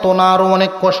কাজের মতো না, আরো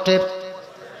অনেক কষ্টের।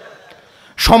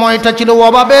 সময়টা ছিল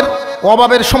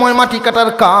অভাবের সময় মাটি কাটার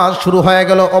কাজ শুরু হয়ে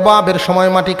গেল। অভাবের সময়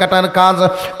মাটি কাটার কাজ।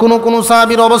 কোন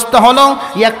সাহাবীর অবস্থা হলো,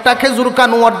 একটা খেজুর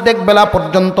কানু অর্ধেক বেলা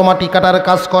পর্যন্ত মাটি কাটার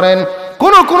কাজ করেন।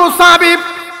 কোন সাহাবী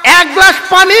 1 গ্লাস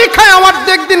পানি খায়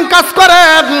অর্ধেক দিন কাজ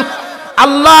করেন।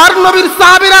 আল্লাহর নবীর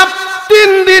সাহাবীরা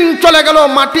 3 দিন চলে গেল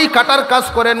মাটি কাটার কাজ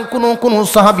করেন। কোন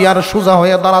সাহাবী আর সোজা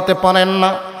হয়ে দাঁড়াতে পারেন না।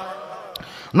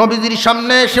 নবীজির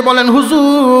সামনে এসে বলেন,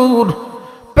 হুজুর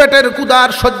পেটের ক্ষুধা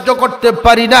সহ্য করতে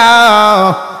পারি না,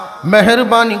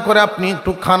 মেহেরবানি করে আপনি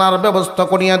একটু খানার ব্যবস্থা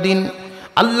করিয়া দিন।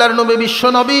 আল্লাহর নবী বিশ্ব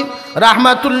নবী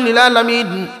রাহমাতুল লিল আলামিন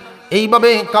এইভাবে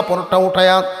কাপড়টা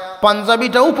উঠায়া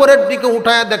পাঞ্জাবিটা উপরের দিকে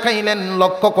উঠায়া দেখাইলেন,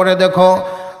 লক্ষ্য করে দেখো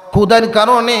ক্ষুধার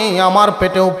কারণে আমার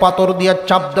পেটেও পাথর দিয়া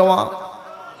চাপ দেওয়া।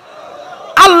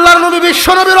 আল্লাহর নবী বিশ্ব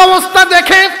নবীর অবস্থা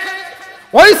দেখে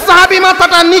ওই সাহাবী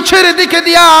মাথাটা নিচের দিকে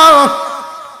দিয়া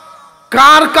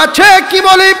কার কাছে কি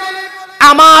বলি,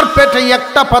 আমার পেটে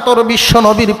একটা পাথর, বিশ্ব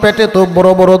নবীর পেটে তো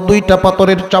বড় বড় দুইটা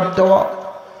পাথরের চাপ দেওয়া,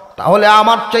 তাহলে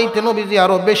আমার চাইতে নবীজি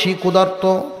আরো বেশি ক্ষুধার্ত।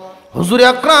 হুজুর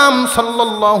আকরাম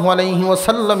সাল্লাল্লাহু আলাইহি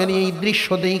ওয়াসাল্লামের এই দৃশ্য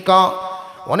দেখা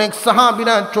অনেক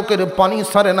সাহাবীরা চোখের পানি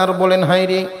ছাড়েন আর বলেন, হায়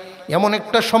রে, এমন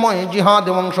একটা সময়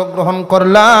জিহাদে অংশগ্রহণ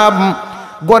করলাম,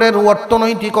 গড়ের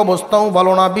অর্থনৈতিক অবস্থাও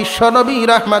ভালো না, বিশ্ব নবী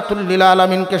রাহমাতুল লিল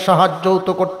আলামিনকে সাহায্যও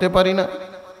তো করতে পারি না।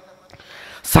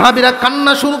 সাহাবীরা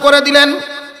কান্না শুরু করে দিলেন,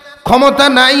 ক্ষমতা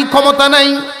নাই, ক্ষমতা নাই,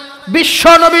 বিশ্ব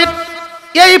নবীর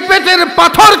এই পেটের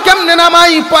পাথর কেমনে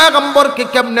নামাই, পয়গম্বরকে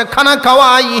কেমনে খানা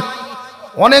খাওয়াই।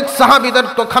 অনেক সাহাবীদের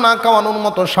তো খানা খাওয়ানোর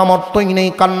মতো সামর্থ্যই নেই,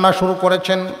 কান্না শুরু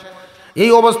করেছেন।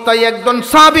 এই অবস্থায় একজন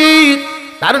সাহাবী,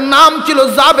 তার নাম ছিল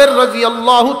জাবের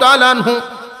রাদিয়াল্লাহু তাআলা আনহু,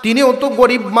 তিনিও তো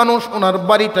গরিব মানুষ, ওনার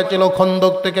বাড়িটা ছিল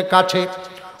খন্দক থেকে কাছে।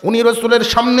 উনি রাসূলের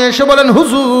সামনে এসে বলেন,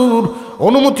 হুজুর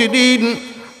অনুমতি দিন,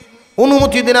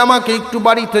 অনুমতি দিন, আমাকে একটু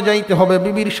বাড়িতে যাইতে হবে,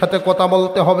 বিবির সাথে কথা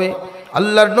বলতে হবে।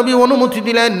 আল্লাহর নবী অনুমতি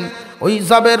দিলেন। ওই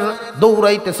জাবের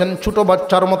দৌড়াইতেছেন, ছোট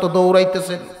বাচ্চার মতো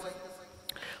দৌড়াইতেছেন।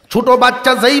 ছোট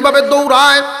বাচ্চা যেইভাবে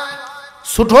দৌড়ায়,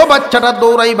 ছোট বাচ্চাটা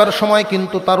দৌড়াইবার সময়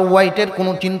কিন্তু তার ওয়াইটের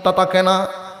কোনো চিন্তা থাকে না।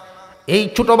 এই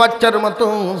ছোট বাচ্চার মতো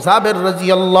জাবের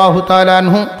রাদিয়াল্লাহু তাআলা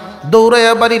আনহু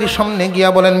দৌড়াইয়া বাড়ির সামনে গিয়া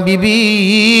বলেন, বিবি।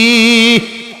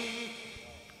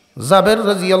 জাবের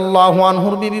রাদিয়াল্লাহু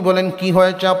আনহুর বিবি বলেন, কি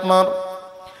হয়েছে আপনার?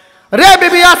 রে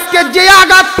বিবি, আজকে যে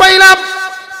আঘাত পাইলাম,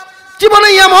 জীবনে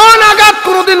এমন আঘাত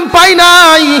কোনোদিন পাই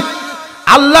নাই।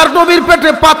 আল্লাহর নবীর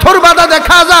পেটে পাথর বাঁধা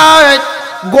দেখা যায়,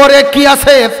 গড়ে কি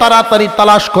আছে তাড়াতাড়ি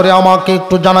তালাশ করে আমাকে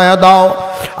একটু জানায়া দাও।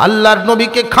 আল্লাহর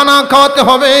নবীকে খানা খাওয়াতে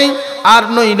হবে, আর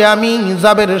নইলে আমি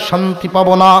জাবের শান্তি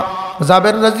পাবো না।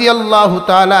 জাবের রাদিয়াল্লাহু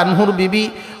তাআলা আনহুর বিবি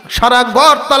সারা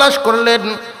ঘর তালাশ করলেন,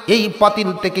 এই পাতিল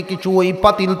থেকে কিছু, ওই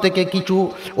পাতিল থেকে কিছু,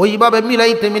 ওইভাবে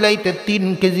মিলাইতে মিলাইতে 3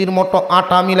 কেজির মতো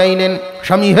আটা মিলাইলেন।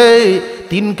 স্বামী হে,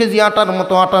 3 কেজি আটার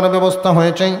মতো আটার ব্যবস্থা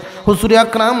হয়েছে। হুজুর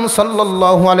আকরাম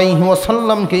সাল্লাল্লাহু আলাইহি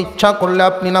ওয়াসাল্লামকে ইচ্ছা করলে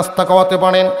আপনি নাস্তা খাওয়াতে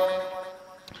পারেন।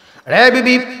 রে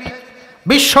বিবি,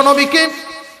 বিশ্ব নবীকে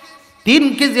 3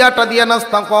 কেজি আটা দিয়ে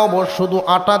নাস্তা খাওয়াবো, শুধু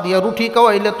আটা দিয়ে রুটি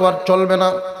খাওয়াইলে তো আর চলবে না,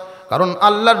 কারণ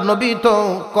আল্লাহর নবী তো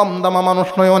কম দামা মানুষ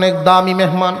নয়, অনেক দামি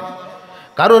মেহমান।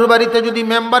 কারোর বাড়িতে যদি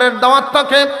মেম্বারের দাওয়াত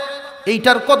থাকে,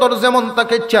 এইটার কদর যেমন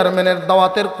থাকে, চেয়ারম্যানের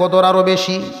দাওয়াতের কদর আরো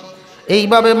বেশি।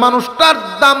 এইভাবে মানুষটার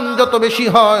দাম যত বেশি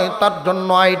হয়, তার জন্য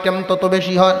আইটেম তত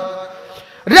বেশি হয়।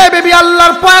 রে বেবি,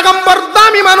 আল্লাহর পয়গম্বর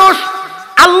দামি মানুষ,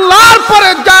 আল্লাহর পরে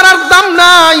যার আর দাম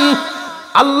নাই,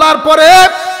 আল্লাহর পরে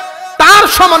তার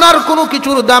সমান আর কোনো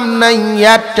কিছুর দাম নাই,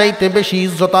 এর চাইতে বেশি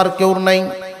ইজ্জত আর কেউ নাই।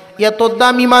 এত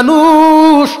দামি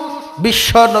মানুষ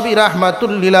বিশ্ব নবী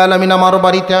রাহমাতুল লিল আলামিন আমার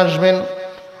বাড়িতে আসবেন,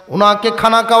 ওনাকে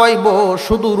খানা খাওয়াইবো,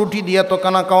 শুধু রুটি দিয়ে তো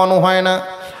খানা খাওয়ানো হয় না।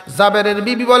 জাবেরের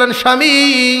বিবি বলেন, স্বামী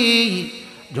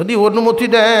যদি অনুমতি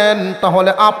দেন,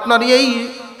 তাহলে আপনার এই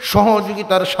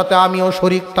সহযোগিতার সাথে আমিও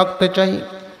শরীক থাকতে চাই,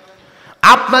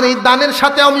 আপনার এই দানের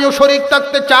সাথে আমিও শরীক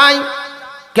থাকতে চাই।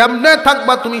 কেমনে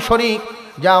থাকবা তুমি শরীক?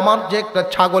 যে আমার যে একটা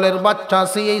ছাগলের বাচ্চা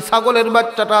আছে, এই ছাগলের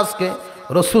বাচ্চাটা আজকে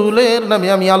রসুলের নামে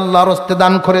আমি আল্লাহর হস্তে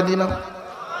দান করে দিলাম।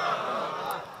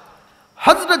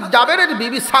 হযরত জাবেরের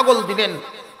বিবি ছাগল দিলেন,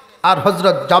 আর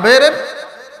হযরত জাবেরের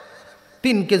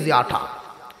 3 কেজি আটা।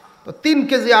 তো 3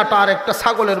 কেজি আটা আর একটা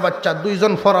ছাগলের বাচ্চা,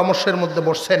 দুইজন পরামর্শের মধ্যে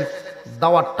বসছেন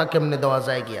দাওয়াতটা কেমনে দেওয়া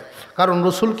যায় গিয়া। কারণ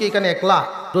রসুল কি এখানে একলা?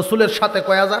 রসুলের সাথে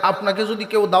কয়া যায়, আপনাকে যদি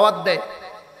কেউ দাওয়াত দেয়,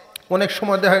 অনেক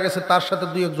সময় দেখা গেছে তার সাথে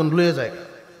 2-1 জন লয়ে যায়,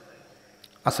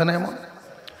 আছে না এমন?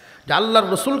 যে আল্লাহর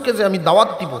রসুলকে যে আমি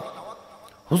দাওয়াত দিব,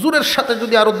 হুজুরের সাথে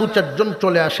যদি আরো 2-4 জন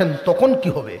চলে আসেন, তখন কি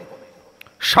হবে?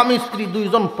 স্বামী স্ত্রী 2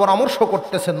 জন পরামর্শ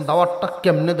করতেছেন দাওয়াতটা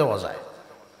কেমনে দেওয়া যায়।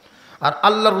 আর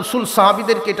আল্লাহ রসুল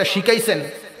সাহাবীদেরকে এটা শিখাইছেন,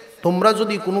 তোমরা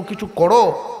যদি কোনো কিছু করো,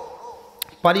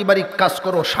 পারিবারিক কাজ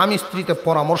করো, স্বামী স্ত্রীতে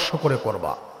পরামর্শ করে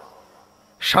করবা।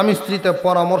 স্বামী স্ত্রীতে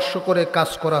পরামর্শ করে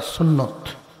কাজ করা সুন্নত।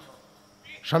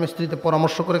 স্বামী স্ত্রীতে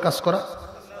পরামর্শ করে কাজ করা,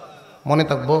 মনে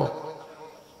থাকবো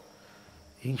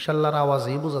ইনশাল্লাহর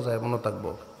আওয়াজেই বোঝা যায়, মনে থাকবো।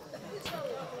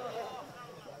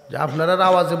 যে আপনারা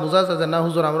আওয়াজে বোঝা যায় যে না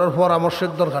হুজুর আমরা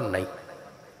পরামর্শের দরকার নাই,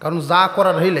 কারণ যা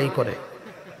করার হইলেই করে,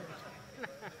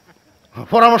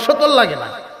 পরামর্শ তো লাগে না,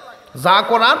 যা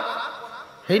করার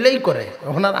হইলেই করে।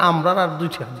 এখন আর আমরা আর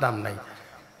 2-4 দাম নাই।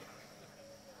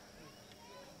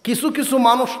 কিছু কিছু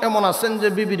মানুষ এমন আছেন যে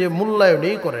বিবিরে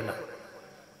মূল্যায়নই করে না,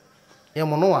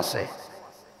 এমনও আছে।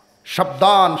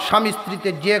 সাবধান, স্বামী স্ত্রীতে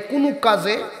যে কোনো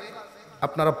কাজে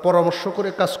আপনারা পরামর্শ করে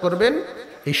কাজ করবেন,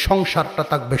 এই সংসারটা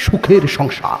থাকবে সুখের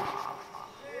সংসার।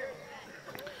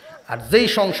 আর যেই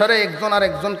সংসারে একজন আর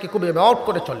একজনকে খুব ব্যবহার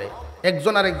করে চলে,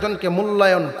 একজন আর একজনকে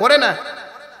মূল্যায়ন করে না,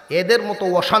 এদের মতো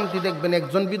অশান্তি দেখবেন।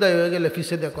 একজন বিদায় হয়ে গেলে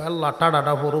পিছে দেখো আল্লাহ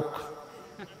টাডাটা বরুক,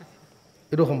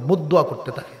 এরকম বুদ্ধুয়া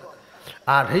করতে থাকে।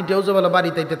 আর সেইটাও যে বেলা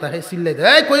বাড়িতে আইতে থাকে চিল্লাইতে,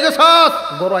 এই কই গেছস,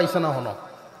 গরু আইসে না হনো,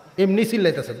 এমনি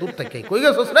চিল্লাইতেছে দূর থেকে, কই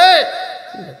গেছস রে।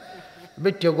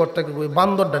 বেটিও ঘর থেকে কই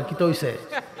বান্দরটার কি তো হইছে,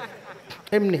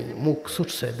 এমনি মুখ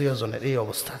ছুটছে দুজনের। এই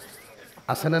অবস্থা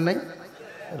আছে না নাই?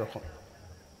 এরকম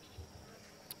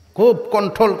খুব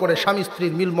কন্ট্রোল করে স্বামী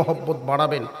স্ত্রীর মিল মহব্বত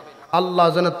বাড়াবেন। আল্লাহ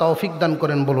যেন তৌফিক দান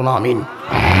করেন, বলুন আমিন।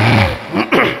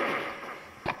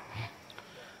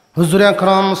 হুজুর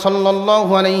আকরাম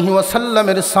সাল্লাল্লাহু আলাইহি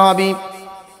ওয়াসাল্লামের সাহাবী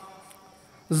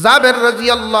জাবের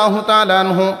রাদিয়াল্লাহু তাআলা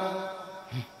আনহু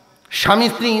স্বামী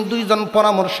স্ত্রী দুইজন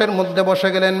পরামর্শের মধ্যে বসে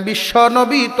গেলেন। বিশ্ব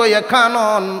নবী তো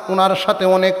এখানন, ওনার সাথে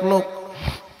অনেক লোক।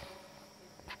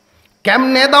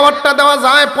 কেমনে দাওয়াতটা দেওয়া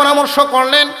যায় পরামর্শ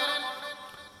করলেন।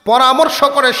 পরামর্শ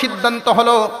করে সিদ্ধান্ত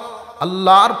হলো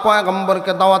আল্লাহর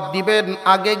পয়গম্বরকে দাওয়াত দিবেন,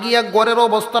 আগে গিয়ে ঘরের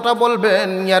অবস্থাটা বলবেন,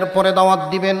 এরপরে দাওয়াত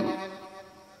দিবেন।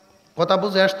 কথা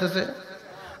বুঝে আসতেছে?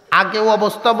 আগে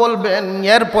অবস্থা বলবেন,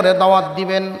 এরপরে দাওয়াত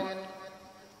দিবেন।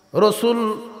 রসুল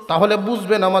তাহলে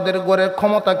বুঝবেন আমাদের ঘরের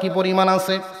ক্ষমতা কি পরিমাণ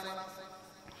আছে।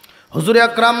 হুজুর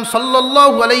আকরাম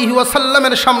সাল্লাল্লাহু আলাইহি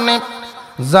ওয়াসাল্লামের সামনে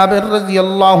জাবের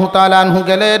রাদিয়াল্লাহু তাআলা আনহু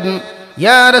গেলেন।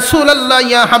 ইয়া রাসূলুল্লাহ,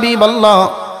 ইয়া হাবিবাল্লাহ,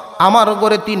 আমার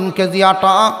ঘরে 3 কেজি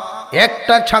আটা,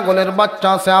 একটা ছাগলের বাচ্চা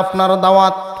আছে, আপনার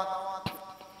দাওয়াত।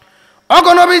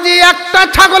 ওগো নবীজি, একটা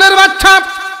ছাগলের বাচ্চা,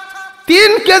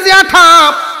 3 কেজি আটা,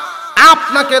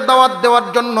 আপনাকে দাওয়াত দেওয়ার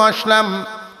জন্য আসলাম।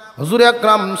 হুজুর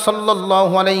আকরাম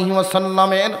সাল্লাল্লাহু আলাইহি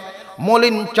ওয়াসাল্লামের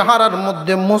মলিন চেহারার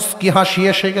মধ্যে মুস্কি হাসি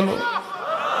এসে গেল।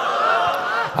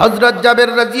 হযরত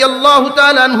জাবের রাদিয়াল্লাহু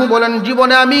তাআলা আনহু বলেন,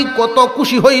 জীবনে আমি কত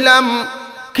খুশি হইলাম,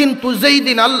 কিন্তু যেই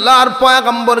দিন আল্লাহর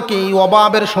পয়গম্বরকে এই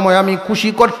অভাবের সময় আমি খুশি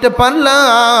করতে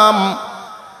পারলাম,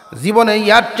 জীবনে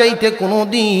ইয়ার চাইতে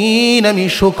কোনোদিন আমি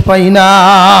সুখ পাই না।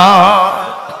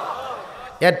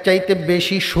 এর চাইতে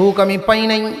বেশি সুখ আমি পাই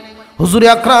নাই। হুজুর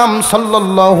আকরাম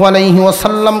সাল্লাল্লাহু আলাইহি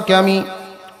ওয়াসাল্লামকে আমি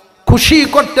খুশি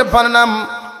করতে পারলাম।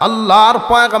 আল্লাহর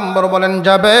পয়গম্বর বলেন,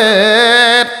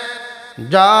 জাবের,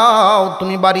 যাও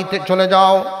তুমি বাড়িতে চলে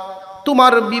যাও,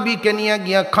 তোমার বিবিকে নিয়ে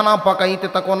গিয়া খানা পাকাইতে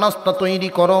থাকো, নাস্তা তৈরি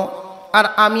করো, আর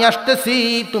আমি আসতেছি,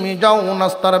 তুমি যাও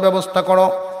নাস্তার ব্যবস্থা করো।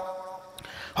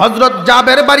 হযরত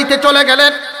জাবের বাড়িতে চলে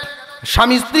গেলেন।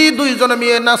 স্বামী স্ত্রী দুইজনে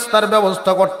মিলে নাস্তার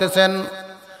ব্যবস্থা করতেছেন।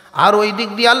 আর ওই দিক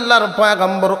দিয়ে আল্লাহর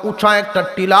পয়গম্বর উঁচা একটা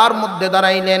টিলার মধ্যে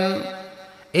দাঁড়াইলেন।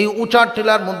 এই উঁচা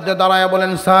টিলার মধ্যে দাঁড়ায়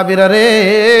বলেন, সাহাবীরা রে,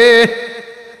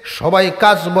 সবাই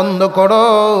কাজ বন্ধ করো,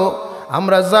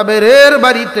 আমরা জাবেরের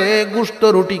বাড়িতে গোশত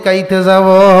রুটি খাইতে যাব।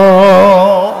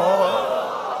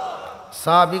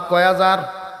 সাহাবী কয় হাজার?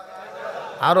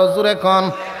 আরো জোরে কোন?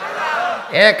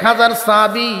 1000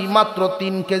 সাহাবী, মাত্র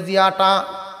 3 কেজি আটা।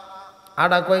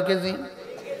 আটা কয় কেজি?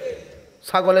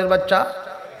 ছাগলের বাচ্চা,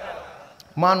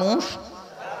 মানুষ।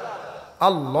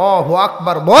 আল্লাহু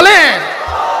আকবার বলেন।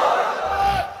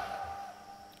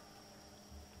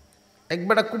 এক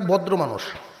বেটা খুব ভদ্র মানুষ,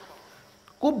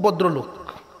 খুব ভদ্র লোক।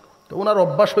 তো ওনার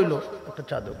অভ্যাস হইল, একটা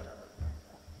চা দেব,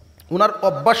 ওনার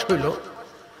অভ্যাস হইল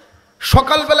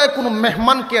সকালবেলায় কোনো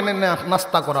মেহমানকে এনে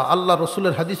নাস্তা করা। আল্লাহ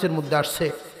রসুলের হাদিসের মধ্যে আসছে,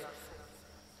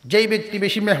 যেই ব্যক্তি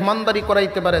বেশি মেহমানদারি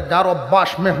করাইতে পারে, যার অভ্যাস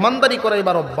মেহমানদারি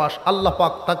করাইবার অভ্যাস, আল্লাহ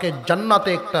পাক তাকে জান্নাতে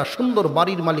একটা সুন্দর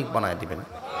বাড়ির মালিক বানায় দিবেন।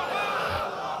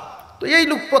 তো এই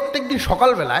লোক প্রত্যেকদিন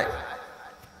সকালবেলায়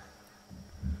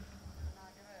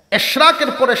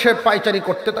ইশরাকের পরে সে পায়চারি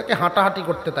করতে থাকে, হাঁটাহাঁটি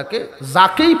করতে থাকে,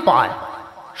 যাকেই পায়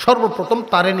সর্বপ্রথম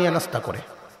তারে নিয়ে নাস্তা করে।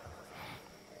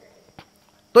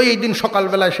 তো এই দিন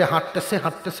সকালবেলায় সে হাঁটতেছে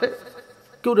হাঁটতেছে,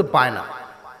 কেউ পায় না।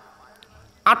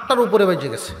 8টার উপরে বেজে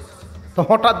গেছে। তো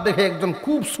হঠাৎ দেখে একজন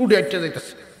খুব সুডে আইটে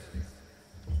যাইতেছে,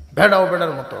 ভেড়াও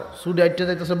ভেড়ার মতো সুডে আইটে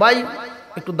যাইতেছে। ভাই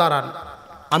একটু দাঁড়ান,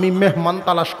 আমি মেহমান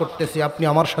তালাশ করতেছি, আপনি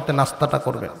আমার সাথে নাস্তাটা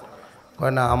করবেন।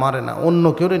 কয় না, আমারে না, অন্য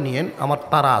কেউরে নিয়েন, আমার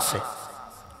তারা আছে।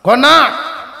 কয় না,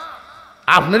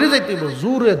 আপনারই যাইতে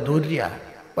জোরে ধরিয়া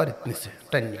বাড়িত নিছে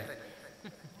টাইনিয়া।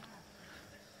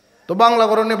 তো বাংলা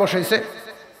গরনে বসাইছে,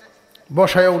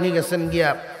 বসায় উনি গেছেন গিয়া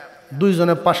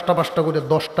দুইজনে 5টা 5টা করে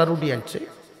 10টা রুটি আনছে,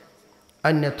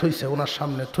 আইনে থইছে ওনার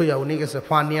সামনে। থইয়া উনি গেছে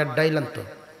ফানিয়ার ডাইল আনতে।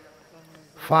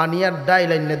 ফানিয়ার ডাইল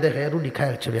আইনে দেখে রুটি খাই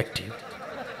হচ্ছে ব্যক্তি।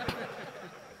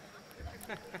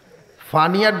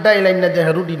 ফানিয়ার ডাইল আইনে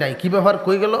দেখে রুটি নাই। কি ব্যাপার,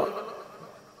 কই গেল?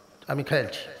 আমি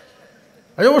খাইছি।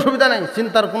 অসুবিধা নাই,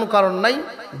 চিন্তার কোনো কারণ নাই,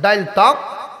 ডাইল তাক,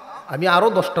 আমি আরও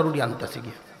 10টা রুটি আনতেছি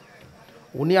গিয়ে।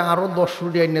 উনি আরও 10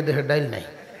 রুটি আইনে দেখে ডাইল নাই।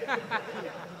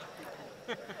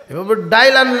 এভাবে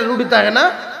ডাইল আনলে রুটি থাকে না,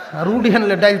 আর রুটি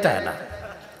আনলে ডাইল থাকে না।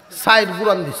 সাইড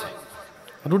গুড়ান দিছে,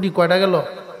 রুটি কয়টা গেল?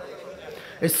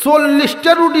 এই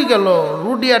 40টা রুটি গেল,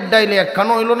 রুটি আর ডাইলে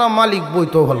একখানো হইল না, মালিক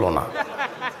বইতেও হলো না।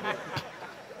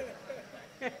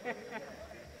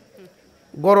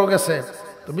 গরো গেছে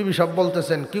তো বিবি সাহেব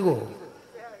বলতেছেন, কি গো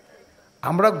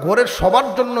আমরা ঘরের সবার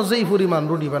জন্য যেই পরিমাণ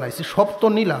রুটি বানাইছি সব তো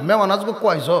নিলাম, মেহমান আজকে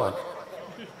কয়জন?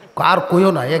 আর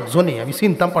কইও না, একজনই, আমি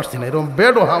চিনতাম পারছি না, এরকম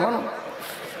বেডও হামান।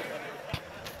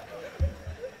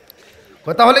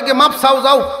 তাহলে কি মাপ চাও,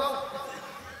 যাও।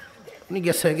 উনি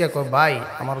গেছে গিয়ে কয়, ভাই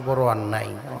আমার গরু আর নাই,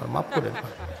 আমার মাফ করে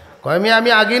কয়, আমি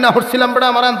আগেই না হচ্ছিলাম বেটা,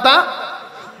 আমার আনতা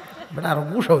বেটা আরো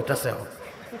গুসা হইতেছে।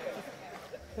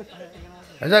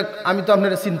 যাক, আমি তো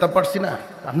আপনার চিন্তা পারছি না,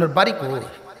 আপনার বাড়ি কই?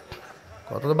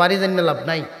 কত বাড়ি জানিয়ে লাভ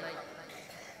নাই,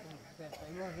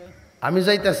 আমি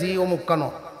যাইতেছি অমুক কানো,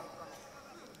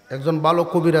 একজন ভালো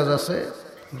কবিরাজ আছে,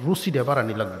 রুচিটা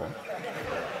বাড়ানি লাগবো।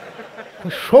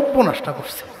 সভ্য নষ্টা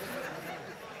করছে।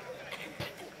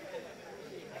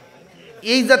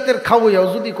 এই জাতের খাওয়াইয়াও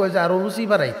যদি কয় যে আরো রুচি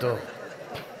বাড়াইতো,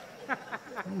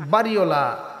 বাড়িওয়ালা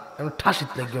ঠাসিত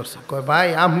লেগে গেছে, কয় ভাই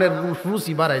আপনার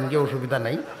রুচি বাড়াইন কি অসুবিধা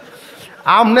নাই,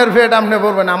 আপনার ফেট আপনি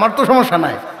বলবেন, আমার তো সমস্যা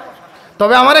নাই,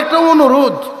 তবে আমার একটা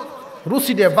অনুরোধ,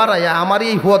 রুচিটা বাড়াইয়া আমার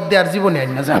এই হদ দেওয়ার জীবনে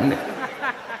আইন না জানলে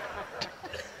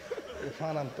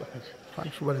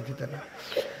দিতে না।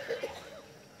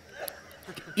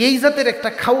 এই জাতের একটা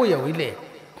খাওয়াইয়া হইলে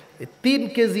 3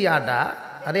 কেজি আডা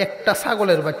আর একটা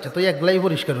ছাগলের বাচ্চা তো একলাই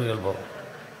পরিষ্কার হয়ে গেল।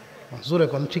 জোরে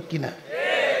কোন ঠিক কিনা?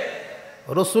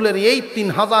 রসুলের এই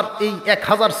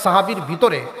 1000 সাহাবীর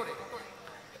ভিতরে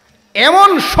এমন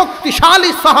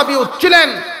শক্তিশালী সাহাবীও ছিলেন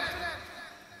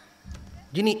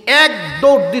যিনি এক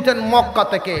দৌড় দিতেন মক্কা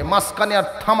থেকে, মাঝখানে আর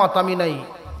থামাতামি নাই,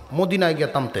 মদিনায় গিয়ে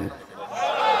থামতেন।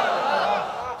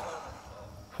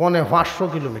 ফোনে 500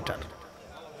 কিলোমিটার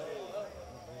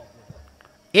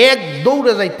এক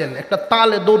দৌড়ে যাইতেন, একটা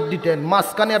তালে দৌড় দিতেন,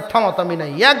 মাঝখানে আর থামাতামি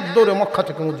নাই, এক দৌড়ে মক্কা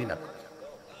থেকে মদিনা।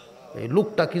 এই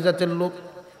লোকটা কি জাতের লোক?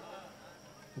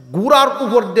 গুড়ার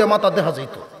উপর দিয়ে মাথা দেখা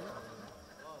যাইত,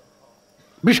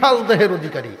 বিশাল দেহের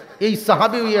অধিকারী। এই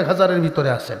সাহাবী 1000-এর ভিতরে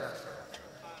আছেন।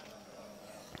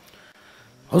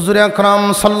 হুজুর আকরাম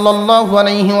সাল্লাল্লাহু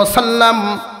আলাইহি ওয়াসাল্লাম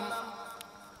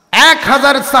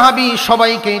 1000 সাহাবী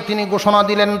সবাইকে তিনি ঘোষণা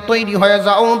দিলেন, তৈরি হয়ে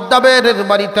যাও, জাবেরের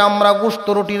বাড়িতে আমরা গোশত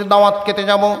রুটির দাওয়াত খেতে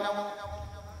যাব।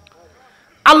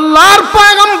 আল্লাহর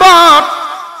পয়গম্বর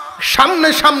সামনে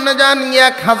সামনে যান,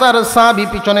 1000 সাহাবী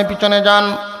পিছনে পিছনে যান।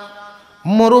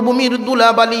 মরুভূমির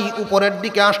ধুলাবালি উপরের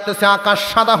দিকে আসতেছে, আকাশ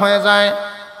সাদা হয়ে যায়।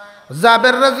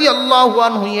 জাবের রাদিয়াল্লাহু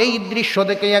আনহু এই দৃশ্য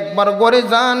দেখে একবার ঘরে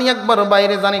যান, একবার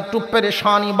বাইরে যান, একটু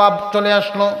পেরেশানি ভাব চলে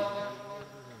আসলো।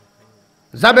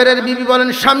 জাবেরের বিবি বলেন,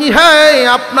 স্বামী হ্যাঁ,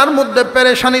 আপনার মধ্যে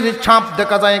পেরেশানির ছাপ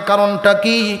দেখা যায়, কারণটা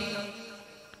কি?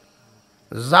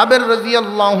 জাবের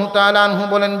রাদিয়াল্লাহু তাআলা আনহু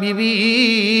বলেন, বিবি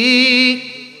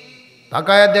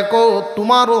তাকায় দেখো,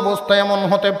 তোমার অবস্থা এমন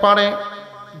হতে পারে।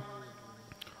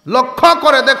 লক্ষ্য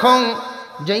করে দেখো,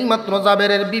 যেই মাত্র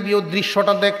জাবেরের বিবি ও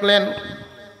দৃশ্যটা দেখলেন,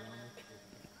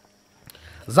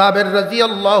 জাবের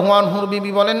রাদিয়াল্লাহু আনহুর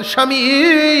বিবি বলেন, স্বামী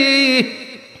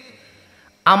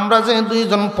আমরা যে 2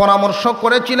 জন পরামর্শ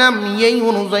করেছিলাম এই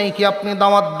অনুযায়ী কি আপনি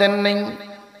দাওয়াত দেন নাই?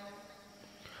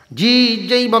 জি,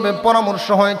 যেইভাবে পরামর্শ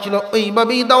হয়েছিল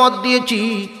ওইভাবেই দাওয়াত দিয়েছি।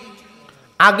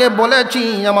 আগে বলেছি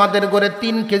আমাদের ঘরে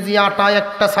 3 কেজি আটা,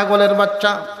 একটা ছাগলের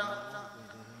বাচ্চা।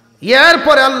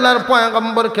 এরপরে আল্লাহর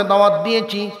পয়গম্বরকে দাওয়াত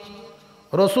দিয়েছি।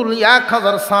 রসুল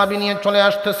 1000 সাহাবী নিয়ে চলে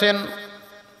আসতেছেন।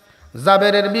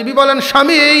 জাবেরের বিবি বলেন,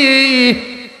 স্বামী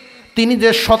তিনি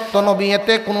যে সত্য নবী,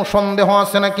 এতে কোনো সন্দেহ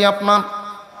আছে নাকি আপনার?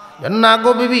 না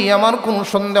গো বিবি, আমার কোনো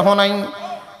সন্দেহ নাই।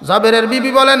 জাবেরের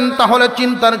বিবি বলেন, তাহলে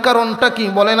চিন্তার কারণটা কি?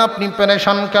 বলেন আপনি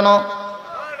পেরেশান কেন?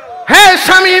 হ্যাঁ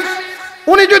স্বামী,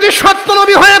 উনি যদি সত্য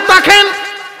নবী হয়ে থাকেন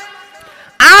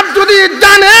আর যদি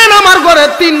জানেন আমার ঘরে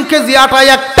 3 কেজি আটা,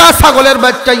 একটা ছাগলের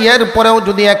বাচ্চা, এরপরেও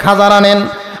যদি 1000 আনেন,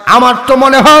 আমার তো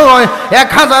মনে হয়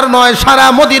 1000 নয়, সারা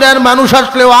মদিনার মানুষ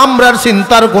আসলেও আমরার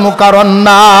চিন্তার কোনো কারণ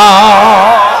না।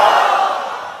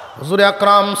 হুজুর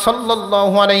আকরাম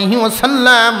সাল্লাল্লাহু আলাইহি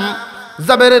ওয়াসাল্লাম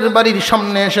জাবেরের বাড়ির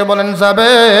সামনে এসে বলেন,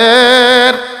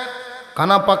 জাবের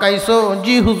খানা পাকাইছো?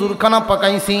 জি হুজুর, খানা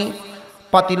পাকাইছি।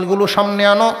 পাতিলগুলো সামনে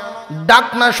আনো,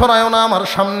 ডাকনা সরায়ও না, আমার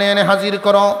সামনে এনে হাজির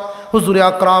করো। হুজুর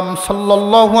আকরাম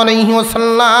সাল্লাল্লাহু আলাইহি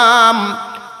ওয়াসাল্লাম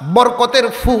বরকতের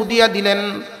ফু দিয়া দিলেন,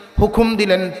 হুকুম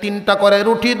দিলেন, 3টা করে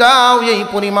রুটি দাও, এই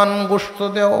পরিমাণ গোশত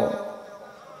দাও।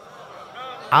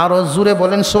 আরো জোরে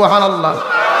বলেন সুবহানাল্লাহ।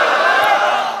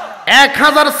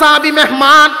 1000 সাহাবী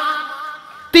মেহমান,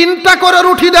 3টা করে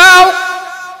রুটি দাও,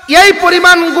 এই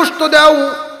পরিমাণ গোশত দাও।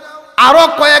 আরো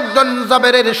কয়েকজন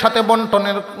জাবেরের সাথে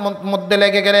বন্টনের মধ্যে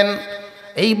লেগে গেলেন।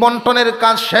 এই বন্টনের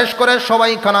কাজ শেষ করে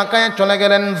সবাই খানা খায় চলে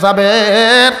গেলেন।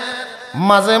 জাবের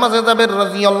মাঝে মাঝে জাবের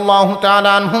রাদিয়াল্লাহু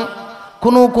তাআলা আনহু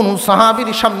কোন সাহাবীর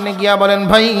সামনে গিয়া বলেন,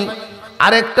 ভাই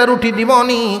আরেকটা রুটি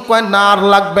দিবনি? কয় না, আর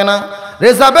লাগবে না।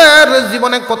 রে জাবের,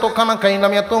 জীবনে কত খানা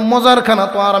খাইলাম, এত মজার খানা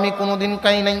তো আর আমি কোনোদিন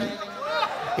খাই নাই,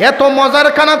 এত মজার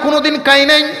খানা কোনোদিন খাই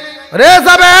নাই। রে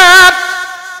জাবের,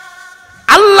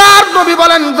 আল্লাহর নবী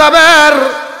বলেন, জাবের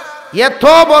এত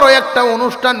বড় একটা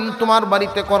অনুষ্ঠান তোমার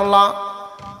বাড়িতে করলা,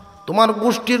 তোমার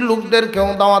গোষ্ঠীর লোকদের কেউ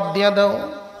দাওয়াত দিয়ে দাও।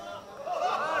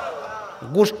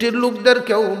 গোষ্ঠীর লোকদের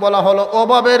কেউ বলা হলো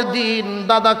অভাবের দিন,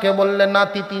 দাদাকে বললে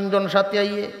নাতি 3 জন সাথে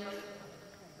আইয়ে।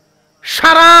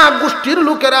 সারা গোষ্ঠীর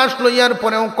লোকেরা আসলো, ইয়ার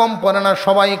পরেও কম পড়ে না,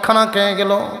 সবাই খানা খেয়ে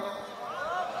গেল।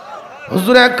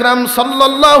 হুজুর আকরাম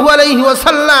সাল্লাল্লাহু আলাইহি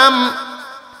ওয়াসাল্লাম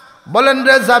বলেন,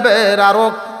 রে জাবের,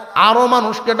 আরো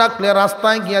মানুষকে ডাকলে,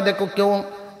 রাস্তায় গিয়ে দেখো কেউ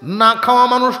না খাওয়া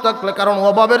মানুষ থাকলে, কারণ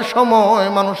অভাবের সময়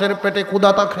মানুষের পেটে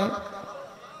ক্ষুধা থাকে।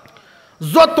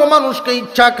 যত মানুষকে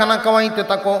ইচ্ছা খানা খাওয়াইতে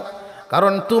থাকো,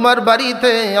 কারণ তোমার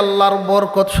বাড়িতে আল্লাহর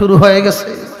বরকত শুরু হয়ে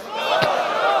গেছে।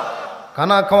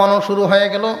 খানা খাওয়ানো শুরু হয়ে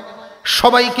গেল,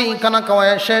 সবাইকেই খানা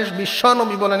খাওয়ায় শেষ। বিশ্ব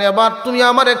নবী বলেন, এবার তুমি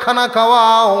আমারে খানা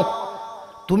খাওয়াও,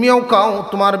 তুমিও খাও,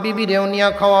 তোমার বিবিরেও নিয়ে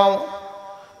খাওয়াও।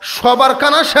 সবার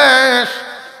খানা শেষ।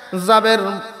 জাবের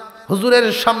হুজুরের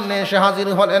সামনে এসে হাজির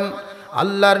হলেন।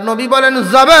 আল্লাহর নবী বলেন,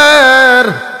 জাবের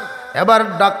এবার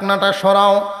ডাকনাটা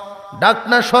সরাও।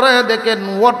 ডাকনা সরায় দেখেন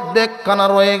অর্ধেক খানা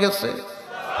রয়ে গেছে।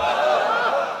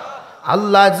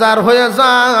 আল্লাহ যার হয়ে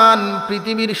যান,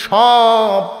 পৃথিবীর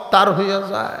সব তার হয়ে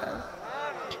যায়।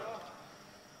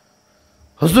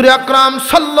 হুজুর আকরাম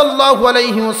সাল্লাল্লাহু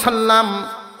আলাইহি ওয়াসাল্লাম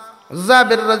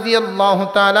জাবের রাদিয়াল্লাহু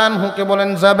তাআলা আনহুকে বলেন,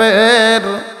 জাবের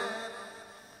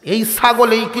এই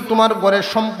ছাগলেই কি তোমার ঘরের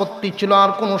সম্পত্তি ছিল,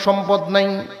 আর কোনো সম্পদ নাই?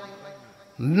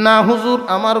 না হুজুর,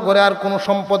 আমার ঘরে আর কোনো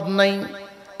সম্পদ নাই,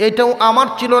 এটাও আমার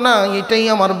ছিল না, এটাই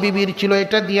আমার বিবির ছিল,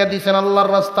 এটা দিয়া দিছেন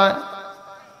আল্লাহর রাস্তায়।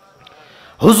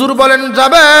 হুজুর বলেন,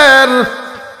 জাবের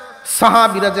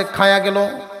সাহাবীরা যে খায়া গেল,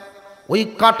 ওই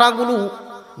কাঁটাগুলো,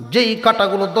 যেই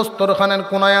কাঁটাগুলো দস্তরখানের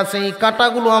কোনায় আছে, এই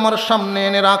কাঁটাগুলো আমার সামনে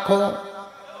এনে রাখো।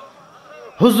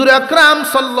 হুজুর আকরাম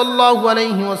সাল্লাল্লাহু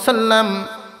আলাইহি ওয়াসাল্লাম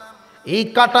এই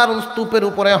কাঁটার স্তূপের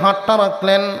উপরে হাতটা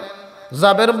রাখলেন।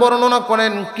 জাবের বর্ণনা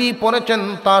করেন, কি পড়েছেন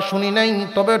তা শুনি নাই,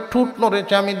 তবে ঠোঁট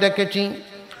নড়েছে আমি দেখেছি।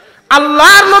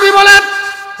 আল্লাহর নবী বলেন,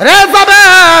 রে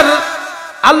জাবের,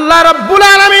 আল্লাহ রাব্বুল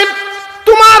আলামিন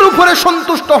তোমার উপরে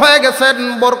সন্তুষ্ট হয়ে গেছেন,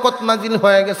 বরকত নাজিল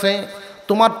হয়ে গেছে,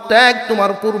 তোমার ত্যাগ,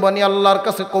 তোমার কুরবানি আল্লাহর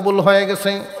কাছে কবুল হয়ে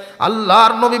গেছে।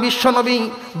 আল্লাহর নবী বিশ্ব নবী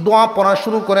দোয়া পড়া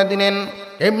শুরু করে দিলেন।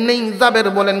 এমনি জাবের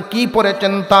বলেন, কি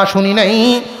পড়েছেন তা শুনি নাই,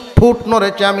 ঠোঁট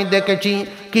নড়েছে আমি দেখেছি।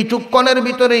 কিছুক্ষণের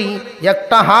ভিতরেই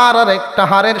একটা হার আর একটা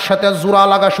হারের সাথে জোড়া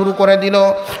লাগা শুরু করে দিল।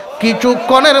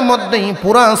 কিছুক্ষণের মধ্যেই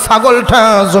পুরা ছাগলটা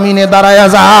জমিনে দাঁড়ায়া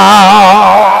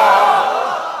যায়।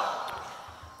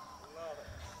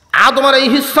 আদম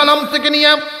আলাইহিস সালাম থেকে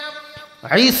নিয়ে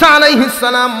ঈসা আলাইহিস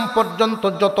সালাম পর্যন্ত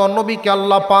যত নবীকে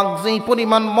আল্লাহ পাক যেই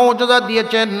পরিমাণ মর্যাদা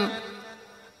দিয়েছেন,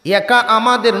 একা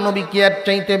আমাদের নবীকে এর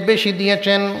চাইতে বেশি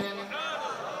দিয়েছেন।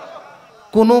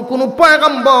 কোন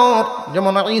পয়গম্বর,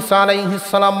 যেমন ঈসা আলাইহিস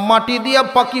সালাম, মাটি দিয়া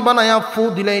পাখি বানায়া ফু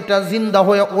দিলে এটা জিন্দা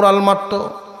হয়ে উড়াল মারত।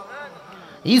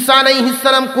 ঈসা আলাইহিস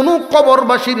সালাম কোন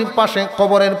কবরবাসীর পাশে,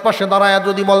 কবরের পাশে দাঁড়ায়া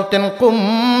যদি বলতেন, কুম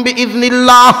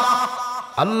বিইজনিল্লাহ,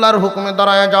 আল্লাহর হুকুমে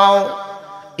দাঁড়ায়া যাও,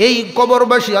 এই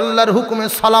কবরবাসী আল্লাহর হুকুমে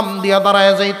সালাম দিয়া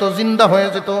দাঁড়ায়া যাইত, জিন্দা হয়ে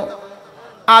যেত,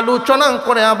 আলোচনা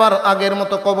করে আবার আগের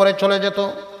মতো কবরে চলে যেত।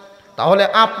 তাহলে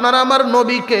আপনার আমার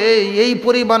নবীকে এই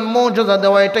পরিমাণ মর্যাদা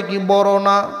দেওয়া, এটা কি বড়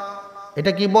না?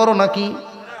 এটা কি বড় নাকি?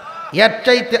 এর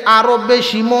চাইতে আরো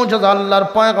বেশি মর্যাদা আল্লাহর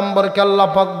পয়গম্বরকে আল্লাহ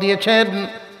পাক দিয়েছেন।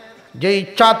 যেই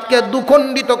চাঁদকে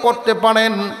দুখণ্ডিত করতে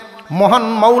পারেন, মহান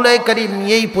মাওলাই করিম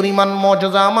এই পরিমাণ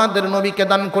মর্যাদা আমাদের নবীকে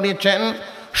দান করেছেন।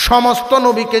 সমস্ত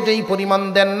নবীকে যেই পরিমাণ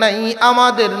দেন নাই,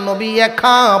 আমাদের নবী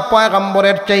একা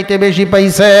পয়গম্বরের চাইতে বেশি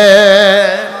পাইছে।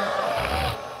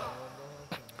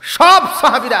 সব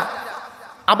সাহাবীরা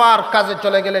আবার কাজে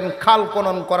চলে গেলেন। খাল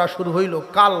খনন করা শুরু হইল।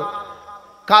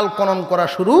 কাল খনন করা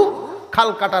শুরু, খাল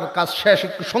কাটার কাজ শেষ।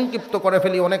 একটু সংক্ষিপ্ত করে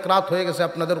ফেলি, অনেক রাত হয়ে গেছে,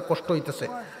 আপনাদের কষ্ট হইতেছে।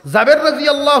 জাবের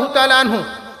রাদিয়াল্লাহু তাআলা আনহু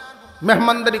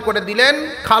মেহমানদারি করে দিলেন,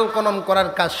 খাল খনন করার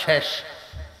কাজ শেষ।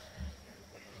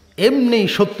 এমনি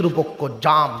শত্রুপক্ষ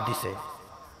জাম দিছে,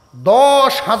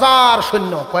 10,000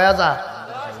 সৈন্য। কয় হাজার?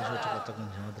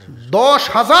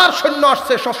 10,000 সৈন্য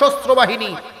আসছে, সশস্ত্র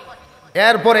বাহিনী।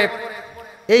 এরপরে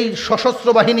এই সশস্ত্র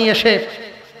বাহিনী এসে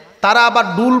তারা আবার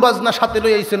ডুল বাজনা সাথে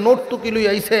লই আইছে, নর্তুকি লই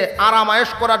আইছে, আরাম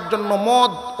আয়েশ করার জন্য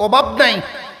মদ অভাব নাই,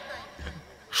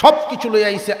 সব কিছু লই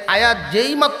আইছে। আয়াত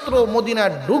যেই মাত্র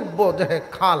মদিনায় ঢুকবো দেখে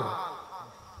খাল,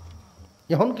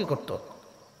 এখন কি করত?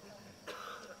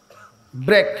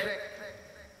 ব্রেক,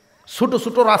 ছোট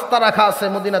ছোট রাস্তা রাখা আছে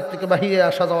মদিনার থেকে বাহিরে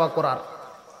আসা যাওয়া করার।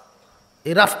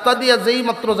 এই রাস্তা দিয়ে যেই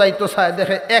মাত্র যাইতো চায়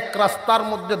দেখে এক রাস্তার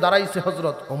মধ্যে দাঁড়াইছে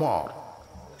হযরত ওমর,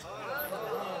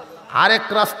 আরেক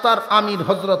রাস্তার আমির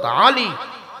হযরত আলী।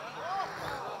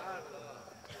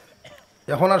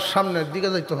 এখন আর সামনের দিকে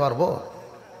যাইতে পারবো?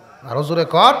 আরো জোরে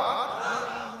কর।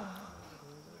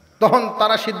 তখন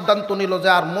তারা সিদ্ধান্ত নিল যে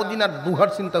আর মদিনার দুহার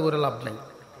চিন্তা করে লাভ নেই,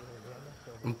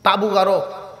 তাবু গাড়ো।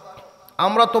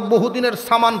 আমরা তো বহুদিনের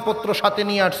সামানপত্র সাথে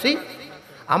নিয়ে আসছি,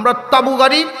 আমরা তাবু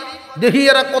গাড়ি দেখি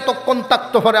এরা কতক্ষণ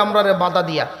থাকতে পারে আমরা রে বাধা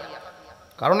দিয়া,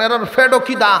 কারণ এরার ফেডও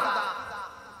কি দা।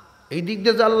 এই দিক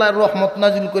দিয়ে যে আল্লাহর রহমত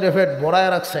নাজিল করে ফেট বড়ায়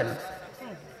রাখছেন,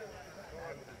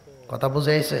 কথা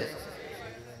বুঝাইছে?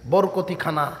 বরকতি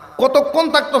খানা কতক্ষণ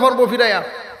থাকতে পারবো ফিরাইয়া।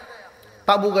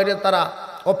 তাবু গাড়ি তারা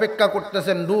অপেক্ষা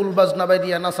করতেছেন, ডুল বাজনা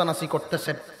বাইরিয়া নাচানাচি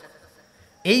করতেছেন।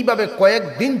 এইভাবে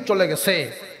কয়েকদিন চলে গেছে।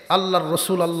 আল্লাহর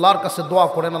রসুল আল্লাহর কাছে দোয়া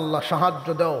করেন, আল্লাহ সাহায্য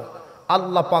দাও।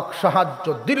 আল্লাহ পাক সাহায্য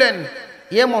দিলেন,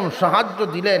 এমন সাহায্য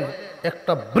দিলেন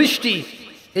একটা বৃষ্টি।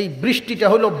 এই বৃষ্টিটা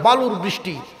হলো বালুর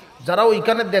বৃষ্টি। যারা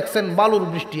ওইখানে দেখছেন বালুর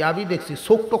বৃষ্টি, আমি দেখছি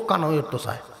চোখ টোক কানা হয়ে তো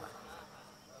চায়।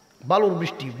 বালুর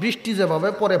বৃষ্টি, বৃষ্টি যেভাবে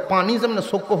পরে পানি যেমন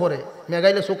চোখ ভরে,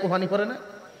 মেঘাইলে চোখ পানি পরে না,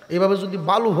 এইভাবে যদি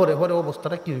বালু ভরে ভরে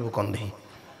অবস্থাটা কি হইব কন দেখি।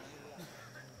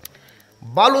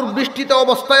 বালুর বৃষ্টিতে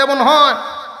অবস্থা এমন হয়,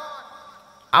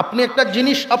 আপনি একটা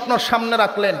জিনিস আপনার সামনে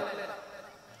রাখলেন,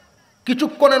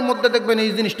 কিছুক্ষণের মধ্যে দেখবেন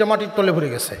এই জিনিসটা মাটির তলে ভরে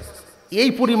গেছে। এই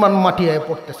পরিমাণ মাটি আয়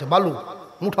পড়তেছে, বালু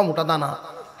মুঠা মুঠা দানা।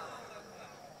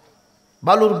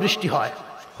 বালুর বৃষ্টি হয়।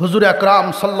 হুজুর আকরাম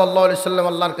সাল্লাল্লাহু আলাইহি সাল্লাম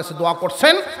আল্লাহর কাছে দোয়া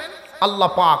করছেন, আল্লাহ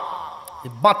পাক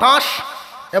বাতাস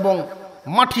এবং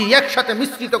মাটি একসাথে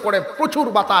মিশ্রিত করে প্রচুর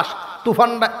বাতাস,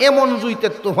 তুফানটা এমন জুইতে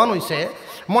তুফান হইছে,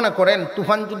 মনে করেন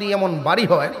তুফান যদি এমন বাড়ি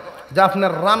হয় যে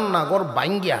আপনার রান্নাঘর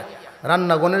বাইঙ্গিয়া,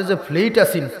 রান্নাঘরের যে প্লেট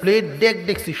আছেন, প্লেট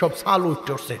দেখছি সব ছাল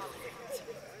উঠছে।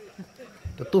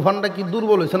 তো তুফানটা কি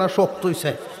দুর্বল হয়েছে না শক্ত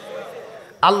হয়েছে?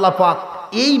 আল্লাহ পাক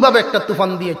এইভাবে একটা তুফান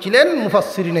দিয়েছিলেন।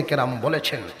 মুফাসসিরিনে কেরাম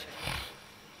বলেছেন,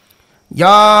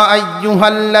 ইয়া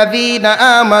আইয়ুহাল্লাযীনা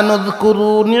আমানু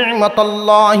যকুরু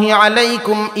নি'মাতাল্লাহি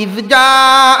আলাইকুম ইয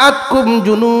জাআতকুম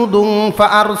জুনুদুন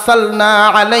ফাআরসালনা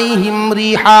আলাইহিম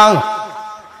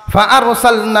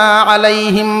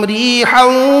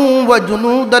রিহান ওয়া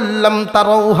জুনুদান লাম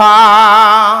তারাউহা।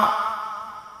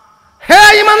 হে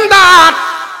ঈমানদার,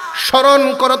 স্মরণ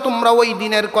করো তোমরা ওই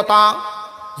দিনের কথা,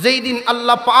 যেই দিন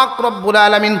আল্লাহ পাক রব্বুল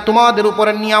আলামিন তোমাদের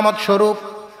উপরে নিয়ামত স্বরূপ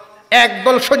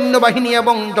একদল সৈন্যবাহিনী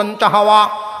এবং জঞ্চা হাওয়া,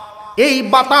 এই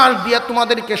বাতাস দিয়ে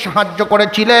তোমাদেরকে সাহায্য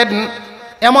করেছিলেন।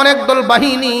 এমন একদল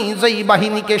বাহিনী যেই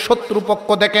বাহিনীকে শত্রুপক্ষ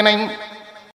দেখে নাই।